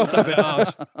 A bit harsh.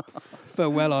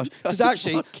 Felt well harsh. Because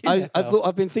actually, I thought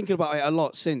I've been thinking about it a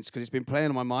lot since because it's been playing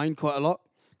on my mind quite a lot.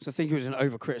 So I think it was an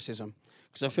over-criticism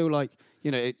because I feel like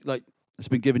It's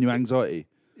been giving you anxiety.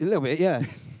 a little bit, yeah.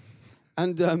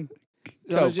 And Kel,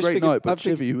 I just great figured- night, but I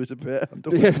think- Chivy was a bit.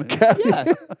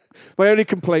 yeah. My only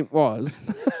complaint was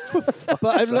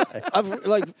But I've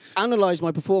like analysed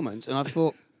my performance, and I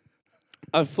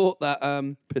thought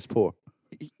that piss poor.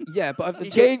 yeah, but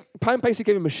Pam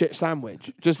basically gave him a shit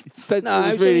sandwich. Just said No,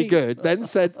 it was really actually- good. Then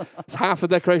said half the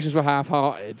decorations were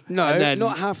half-hearted. No, and then,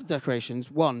 not half the decorations,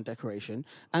 one decoration.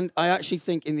 And I actually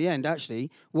think in the end,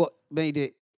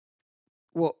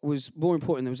 what was more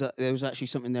important was that there was actually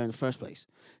something there in the first place.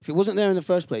 If it wasn't there in the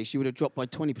first place, you would have dropped by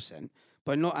 20%.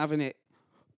 By not having it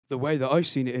the way that I've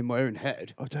seen it in my own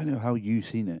head, I don't know how you've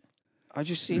seen it. I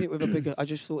just seen it with a bigger. I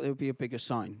just thought there would be a bigger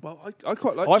sign. Well, I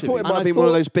quite like. I thought it And might I have been one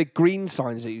of thought- those big green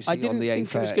signs that you see I didn't on the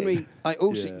think it was going to be. I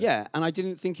also and I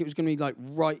didn't think it was going to be like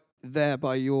right there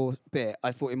by your bit.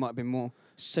 I thought it might have been more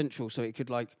central, so it could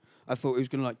like. I thought it was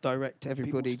going to like direct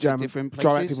everybody to different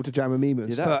places. Direct people to Jam and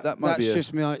Memes. Yeah, But that might be that's a-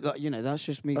 just me. That's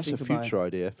just me. That's a thinking about it. future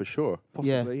idea for sure.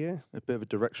 Possibly, yeah. A bit of a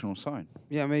directional sign.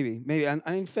 Yeah, maybe. And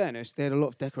in fairness, they had a lot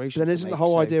of decorations. But then to isn't the make,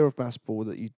 whole so- idea of mass ball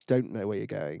that you don't know where you're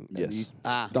going and Yes. you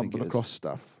I think stumble it is. across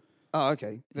stuff? Oh,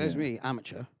 okay. There's Yeah. me,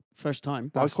 amateur, first time.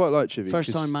 I quite like Chivy.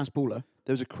 First 'cause time mass baller.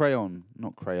 There was a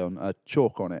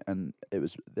chalk on it, and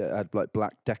it had like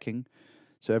black decking,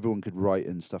 so everyone could write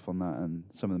and stuff on that. And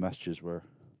some of the messages were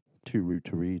too rude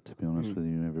to read, to be honest with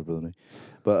you, everybody.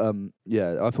 But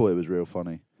yeah, I thought it was real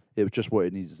funny. It was just what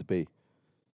it needed to be,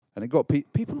 and it got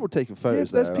people were taking photos.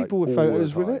 There's there, people like, with all the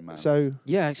photos with time, it. man. So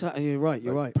Yeah, exactly. You're right.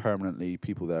 You're right. Permanently,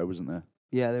 people there, wasn't there?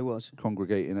 Yeah, there was.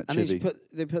 Congregating at And Chivy.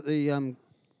 they put the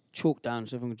chalk down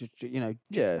so everyone could just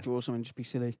Yeah. draw something, just be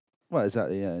silly. Well,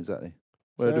 exactly. Yeah, exactly.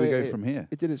 Where So do we go it- from here?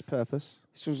 it did its purpose.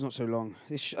 This one's not so long.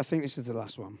 I think this is the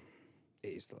last one. It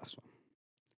is the last one.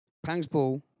 Pang's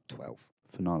Ball 12.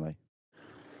 Finale.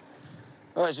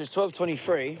 All right, so it's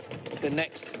 12:23. The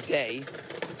next day,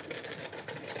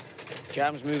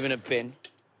 Jam's moving a bin.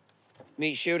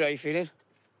 Meet Shield, how you feeling?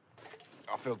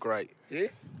 I feel great. You?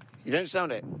 You don't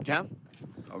sound it. Jam?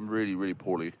 I'm really, really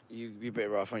poorly. You're a bit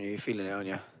rough, aren't you? You're feeling it, aren't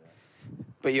you?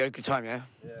 But you had a good time, yeah?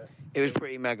 Yeah. It was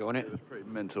pretty mega, wasn't it? It was pretty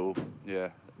mental, yeah.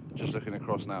 Just looking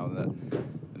across now,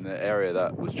 and the area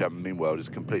that was Jam and Mean World is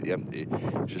completely empty.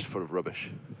 It's just full of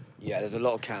rubbish. Yeah, there's a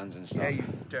lot of cans and stuff. Yeah, you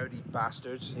dirty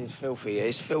bastards. It's filthy.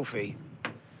 It's filthy.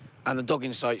 And the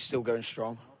dogging site's still going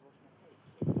strong.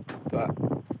 But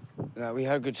no, we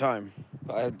had a good time.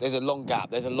 But there's a long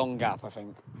gap. There's a long gap, I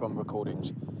think, from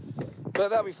recordings. But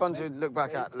that'll be fun to look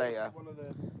back at later.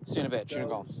 See you in a bit.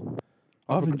 Tune on.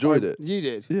 I've enjoyed it. You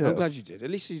did. Yeah. I'm glad you did. At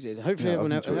least you did. Hopefully, Yeah,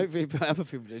 everyone I've else, enjoyed hopefully other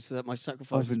people did, so that my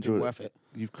sacrifice I've has been enjoyed worth it.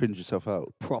 You've cringed yourself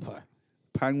out. Proper.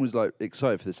 Pang was like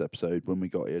excited for this episode when we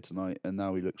got here tonight, and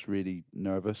now he looks really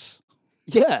nervous,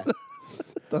 Yeah.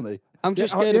 doesn't he? I'm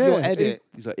just Yeah, scared of your yeah, edit.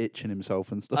 He's like itching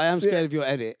himself and stuff. I am scared of your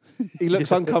edit. He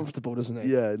looks uncomfortable, doesn't he?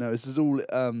 Yeah, no, this is all.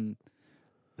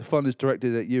 The fun is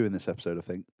directed at you in this episode, I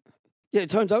think. Yeah, it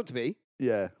turns out to be.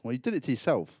 Yeah, well, you did it to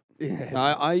yourself. Yeah.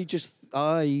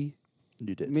 I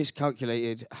You did.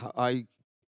 miscalculated. I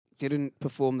didn't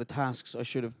perform the tasks I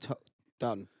should have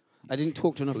done. I didn't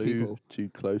talk to enough Flew people. too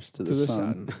close to To the the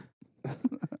sun.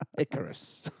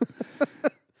 Icarus.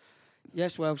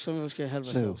 Yes, well, some of us get ahead of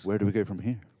So, ourselves. where do we go from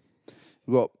here?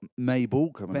 We've got May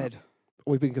Ball coming Bed. up.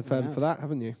 We've been confirmed have. for that,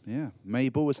 haven't you? Yeah, May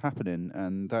Ball is happening,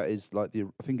 and that is like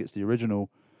I think it's the original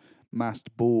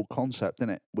masked ball concept, isn't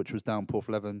it? Which was down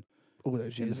Porthleven All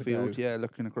those in years the field, ago. yeah,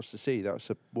 looking across the sea. That was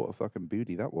what a fucking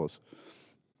beauty that was.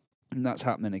 And that's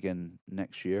happening again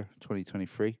next year,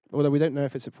 2023. Although we don't know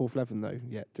if it's at Porthleven though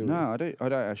yet, do we? No, I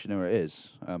don't actually know where it is.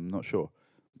 I'm not sure,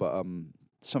 but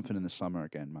something in the summer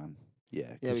again, man.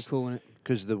 Yeah, Yeah, be cool, innit?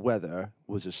 because the weather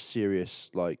was a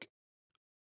serious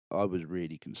I was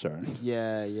really concerned.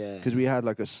 Yeah, yeah. Because we had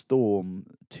like a storm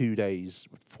 2 days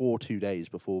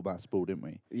before Mass Ball, didn't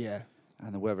we? Yeah.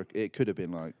 And the weather, it could have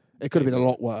been like, It could have been a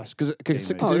lot worse because Game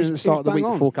considering week. the start of the bang week, the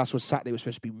on. forecast was Saturday was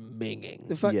supposed to be minging.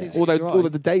 The fact Yeah. is, Although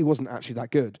the day wasn't actually that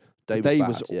good. day The day was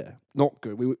was bad, yeah. not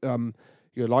good. We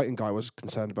your lighting guy was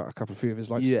concerned about a few of his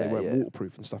lights. Yeah, They weren't yeah.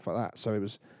 waterproof and stuff like that. So it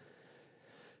was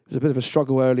a bit of a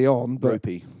struggle early on, but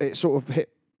Ropey. it sort of hit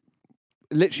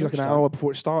literally like an Lunchtime. hour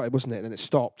before it started, wasn't it? And then it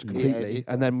stopped Yeah, completely. it-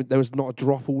 And then there was not a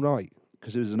drop all night.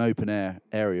 Because it was an open air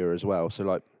area as well. So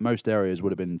like most areas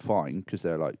would have been fine because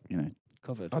they're like,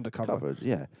 covered. Undercover. covered.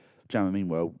 Yeah. Jam and Mean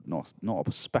World, not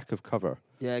a speck of cover.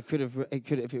 Yeah, it could have. It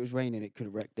could if it was raining, it could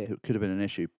have wrecked it. It could have been an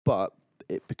issue, but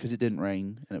because it didn't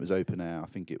rain and it was open air, I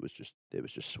think it was just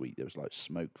sweet. There was like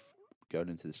smoke going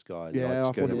into the sky. Yeah,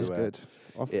 lights I going thought it was everywhere.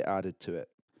 good. It added to it.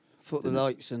 Thought the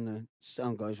lights and the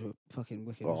sound guys were fucking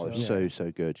wicked. Oh, as well.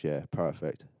 so good. Yeah,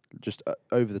 perfect. Just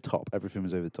over the top. Everything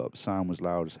was over the top. Sound was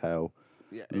loud as hell.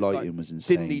 Yeah, Lighting was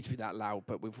insane. Didn't need to be that loud,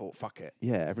 but we thought, fuck it.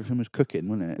 Yeah, everything was cooking,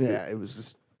 wasn't it? Yeah, it was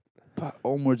just. But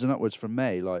onwards and upwards from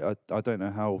May, like I don't know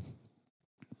how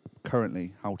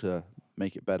to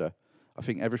make it better. I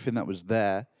think everything that was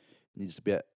there needs to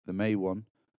be at the May one,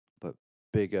 but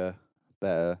bigger,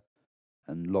 better,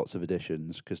 and lots of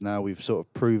additions. Because now we've sort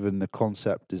of proven the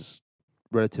concept is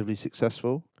relatively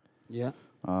successful. Yeah.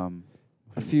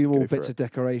 A few more bits of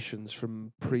decorations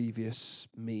from previous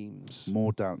memes.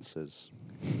 More dancers.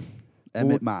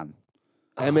 Emmett Man.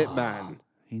 Emmett Man.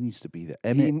 He needs to be there.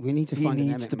 We need to find He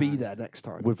an needs Emmett to be Man. there next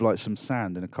time. With like some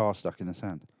sand and a car stuck in the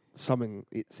sand.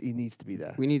 He needs to be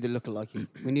there. We need a lookalikey.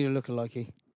 We need a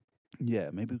lookalikey. Yeah,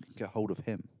 maybe we can get hold of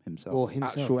himself. Or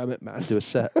himself. Actual Emmett Man. Do a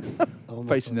set. Oh my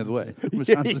Facing the God, other way. yeah. With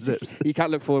hands and zips. He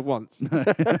can't look forward once.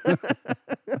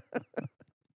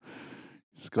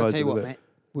 I'll tell you what, mate.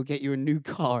 We'll get you a new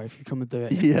car if you come and do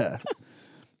it. Yeah.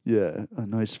 Yeah, a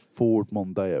nice Ford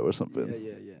Mondeo or something.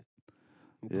 Yeah.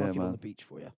 We'll Yeah, park it on man. the beach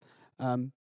for you.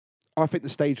 I think the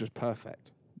stage was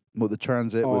perfect. What, the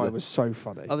transit? Oh, with it was so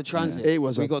funny. Oh, the transit. It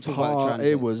was We a got to talk about the transit.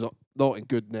 It was not in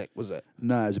good nick, was it?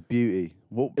 No, it was a beauty.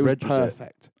 What It was reg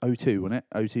perfect. it? 02, wasn't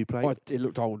it? 02 plate? Oh, it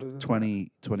looked older. Than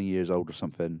 20 years old or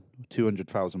something.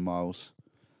 200,000 miles.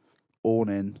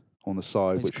 Awning on the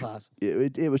side. It's Which class.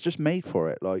 it was just made for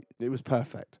it. Like, It was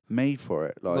perfect. made for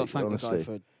it. We've Like, got to thank honestly. the guy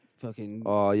for fucking...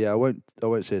 Oh yeah, I won't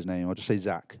say his name. I'll just say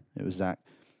Zach. It was Zach.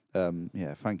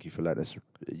 Yeah, thank you for letting us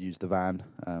use the van.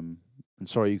 And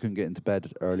sorry you couldn't get into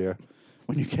bed earlier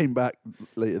when you came back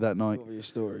later that night. What was your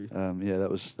story? Yeah, that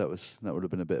would have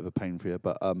been a bit of a pain for you.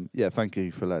 But yeah, thank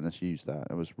you for letting us use that.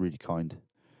 That was really kind.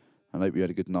 And I hope you had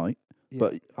a good night. Yeah.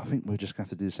 But I think we're just gonna have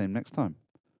to do the same next time.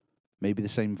 Maybe the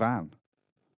same van.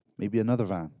 Maybe another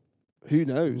van. Who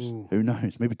knows? Ooh. Who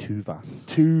knows? Maybe 2 vans.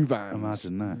 2 vans.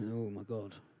 Imagine that. Oh my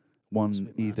God. One a bit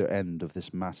mad. either end of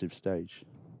this massive stage.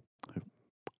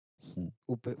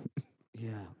 Oh, but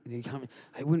yeah, you can't.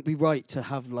 It wouldn't be right to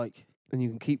have like. And you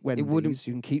can keep Wendy's. wouldn't-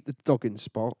 You can keep the dogging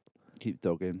spot. Keep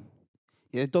dogging.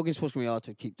 Yeah, the dogging spot's gonna be hard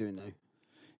to keep doing though.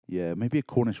 Yeah, maybe a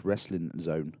Cornish wrestling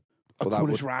zone. A Well, that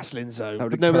Cornish would- wrestling zone. That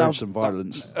would But no, encourage that- some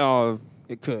violence. Oh,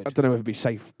 It could. I don't know if it'd be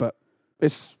safe, but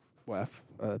it's worth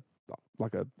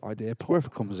like a idea. Worth a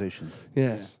conversation.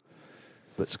 Yes.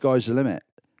 But sky's the limit.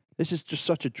 This is just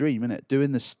such a dream, isn't it?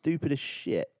 Doing the stupidest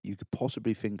shit you could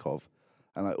possibly think of.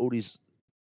 And like all these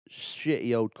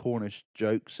shitty old Cornish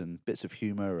jokes and bits of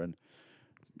humour and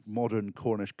modern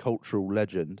Cornish cultural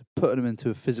legend, putting them into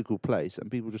a physical place and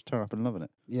people just turn up and loving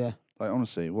it. Yeah. Like,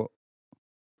 honestly, what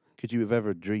could you have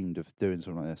ever dreamed of doing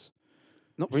something like this?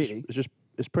 Not really.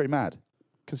 It's pretty mad.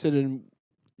 Considering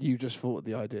you just thought of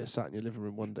the idea, sat in your living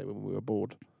room one day when we were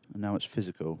bored. And now it's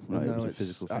physical. And Like, it now was a it's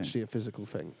physical thing. actually a physical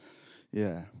thing.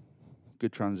 Yeah.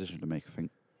 Good transition to make, I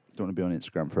think. Don't want to be on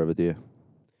Instagram forever, do you?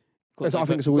 I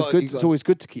think it's always good. It's always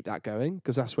good to keep that going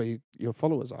because that's where your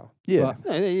followers are. Yeah.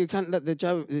 No, you can't let the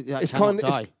Joe. That It's cannot kind of-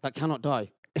 die. That cannot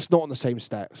die. It's not on the same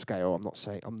scale. I'm not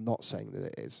saying that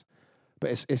it is,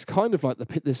 but it's kind of like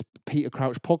this Peter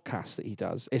Crouch podcast that he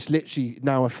does. It's literally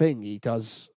now a thing. He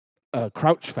does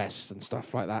Crouch Fest and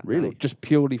stuff like that. Really? now, just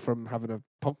purely from having a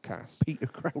podcast. Peter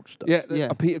Crouch stuff. Yeah, Yeah.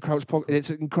 a Peter Crouch podcast. It's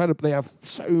incredible. They have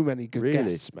so many good Really?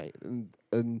 guests, mate. And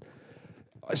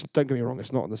don't get me wrong,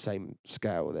 it's not on the same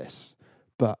scale of this,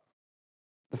 but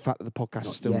the fact that the podcast Not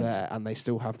is still yet. there and they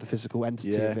still have the physical entity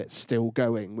Yeah. of it still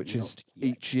going, which is Not yet.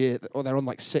 each year. Or they're on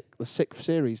like the sixth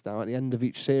series now. At the end of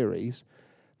each series,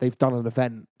 they've done an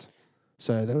event.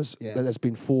 So there's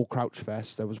been 4 Crouch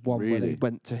Fests. There was one where they Really?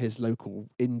 went to his local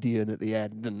Indian at the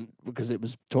end, and because it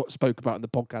was spoke about in the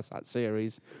podcast, that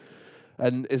series,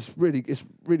 and it's really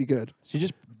good. So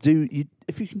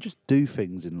if you can just do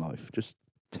things in life, just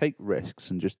take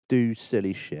risks and just do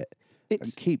silly shit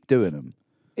and keep doing them.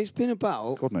 It's been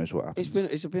about. God knows what happens.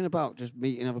 It's been about just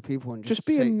meeting other people and Just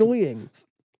be say- annoying.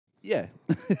 Yeah.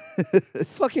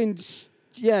 Fucking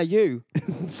yeah, you.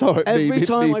 Sorry. Every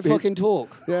time I fucking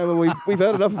talk, Yeah, well, we've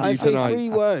heard enough of I you say tonight. 3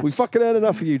 words. We fucking heard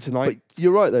enough of you tonight. But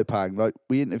you're right though, Pang. Like,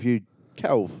 we interviewed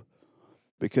Kelv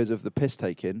because of the piss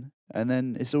taking, and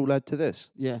then it's all led to this.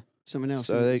 Yeah, something else.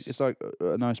 So it's like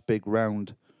a nice big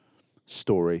round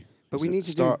story. But we It's a need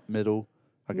to start, middle.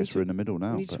 I we guess need we're to- in the middle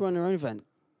now. we need to but run our own event.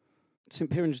 St.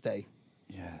 Piran's Day.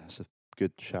 yeah, it's a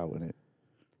good shout, isn't it?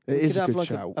 It We is could a have good like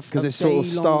a- shout a because it's sort of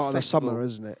day-long start of the festival. summer,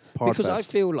 isn't it? Because I Pardfest.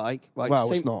 feel like Well,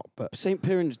 St. it's not, but St.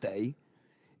 Piran's Day,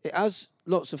 it has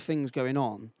lots of things going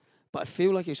on, but I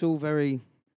feel like it's all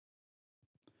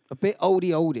a bit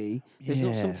oldie. There's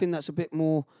not Yeah. something that's a bit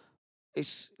more.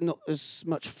 It's not as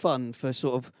much fun for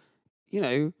sort of,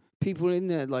 people in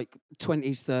their like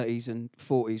 20s, 30s, and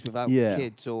 40s without Yeah.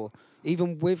 kids, or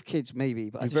even with kids maybe.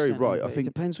 But I You're just very don't know, right. I but think-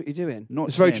 it depends what you're doing. Not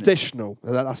it's very saying traditional.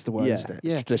 That's the word, Yeah. isn't it?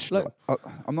 Yeah. It's traditional.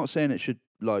 I'm not saying it should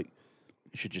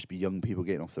just be young people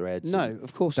getting off their heads. No, and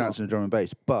of course not. dancing to drum and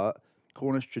bass, but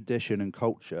Cornish tradition and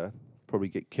culture, probably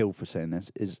get killed for saying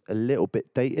this, is a little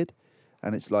bit dated.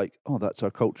 And it's like, oh, that's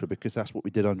our culture because that's what we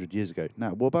did 100 years ago.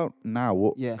 Now, what about now?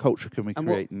 What Yeah. culture can we And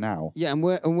what- create now? Yeah, and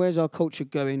where's our culture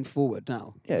going forward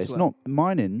now? Yeah, as it's well? not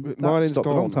mining. That Mining's stopped a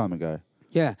long gone. time ago.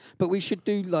 Yeah, but we should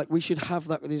have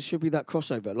that. There should be that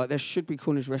crossover. Like there should be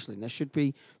Cornish wrestling. There should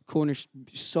be Cornish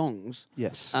songs.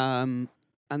 Yes. And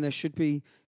there should be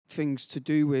things to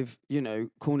do with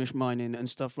Cornish mining and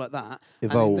stuff like that.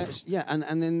 Evolve.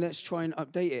 And then let's try and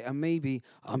update it. And maybe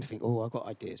I'm thinking, I've got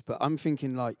ideas, but I'm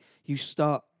thinking like you could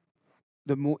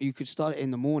start it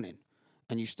in the morning,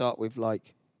 and you start with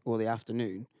or the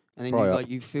afternoon. And then Fry up.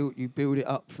 you build it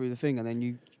up through the thing, and then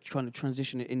you kind of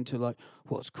transition it into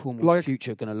what's Cornwall's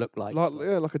future going to look like.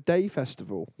 Like a day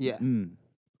festival Yeah.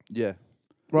 Yeah.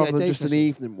 rather than day just an festival.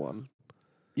 evening one.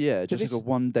 Yeah, just this- like a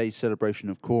 1 day celebration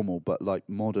of Cornwall, but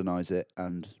modernize it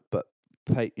but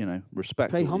pay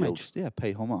respect. Pay all the old- homage.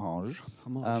 pay homage.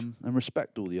 Homage. And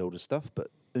respect all the older stuff, but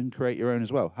and create your own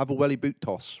as well. Have a welly boot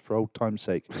toss for old time's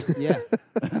sake, Yeah.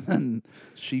 and then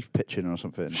sheaf pitching or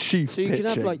something. Sheaf So you can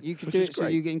have pitching. you can Which do is it so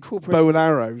great. you can incorporate. bow and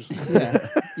arrows. Yeah.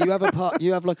 You have a part.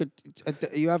 You have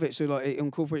you have it so it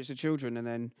incorporates the children, and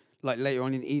then later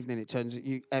on in the evening it turns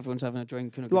everyone's having a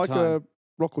drink and a good Like time. a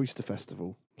Rock Oyster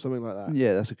Festival, something like that.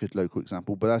 Yeah, that's a good local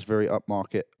example, but that's very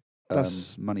upmarket.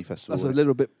 That's- money festival. That's a isn't it?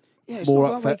 little bit Yeah, it's more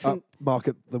not about making-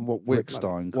 upmarket than what we're Rickstein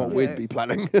planning. What kind of we'd thing. be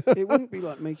planning. It wouldn't be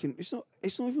like making. It's not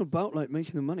even about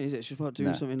making the money, is it? It's just about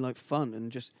doing No. something fun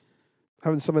and just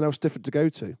Having something else different to go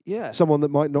to. yeah. Someone that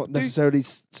might not necessarily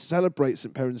celebrate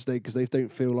St. Parents' Day because they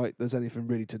don't feel like there's anything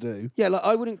really to do. Yeah,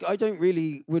 I don't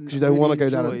really wouldn't. Because you don't want to go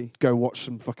down enjoy- and go watch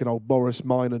some fucking old Morris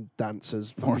Minor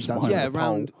dancers. fucking Morris dancing Yeah, on the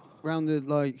pole. round the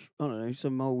I don't know,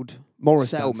 some old Morris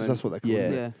settlement. dancers, that's what they're called.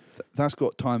 Yeah. Yeah, That's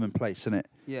got time and place, isn't it?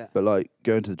 yeah. But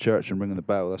going to the church and ringing the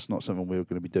bell, that's not something we were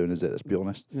going to be doing, is it? Let's be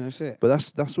honest. Yeah, that's it.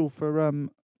 But that's all for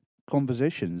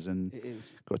conversations, and It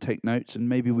is. got to take notes, and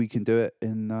maybe we can do it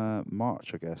in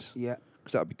March, I guess, Yeah,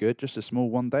 because that'd be good. Just a small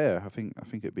one dayer. I think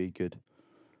it'd be good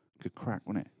crack,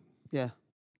 wouldn't it? yeah.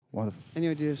 Why the Any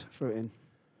ideas? Throw it in.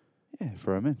 yeah,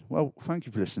 throw 'em in. Well, thank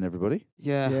you for listening, everybody.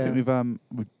 Yeah. I Yeah.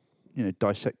 think we've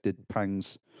dissected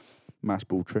Pang's mass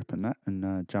ball trip and that,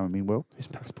 and Jam and Mean World. His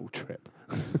passport trip.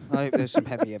 I hope there's some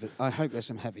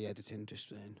heavy editing. Just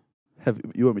saying.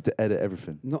 You want me to edit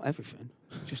everything? Not everything.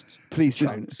 Just Please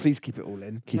Chunks. Please keep it all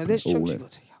in. Keep no, there's it all chunks in. you've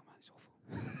got to take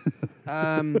out,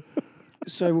 man. It's awful.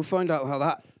 So we'll find out how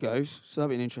that goes. So that'll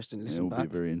be an interesting It listen will be a back.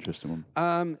 very interesting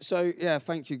one. So yeah,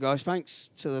 thank you guys. Thanks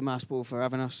to the Mass Ball for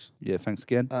having us. Yeah, thanks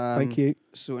again. Thank you.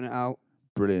 Sorting it out.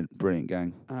 Brilliant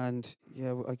gang. And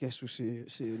yeah, I guess we'll see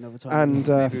you another time. And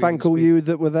Maybe we thank can all speak. you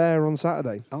that were there on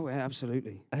Saturday. Oh yeah,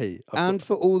 absolutely. Hey, And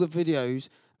for all the videos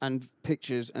and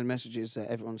pictures and messages that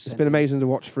everyone's sent. It's been in. amazing to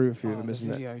watch through a few of Oh, them, the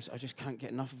isn't it? videos, I just can't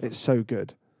get enough of them. It's so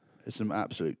good. it's some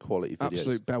absolute quality videos.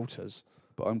 Absolute belters.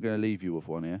 But I'm going to leave you with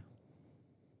one here.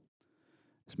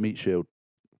 It's Meat Shield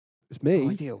It's me.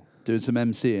 Ideal. doing some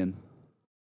MCing,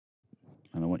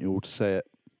 and I want you all to say it.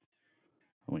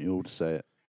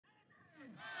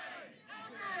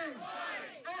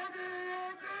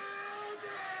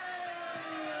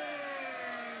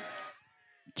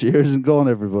 Cheers and gone,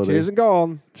 everybody. Cheers and go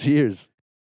on. Cheers.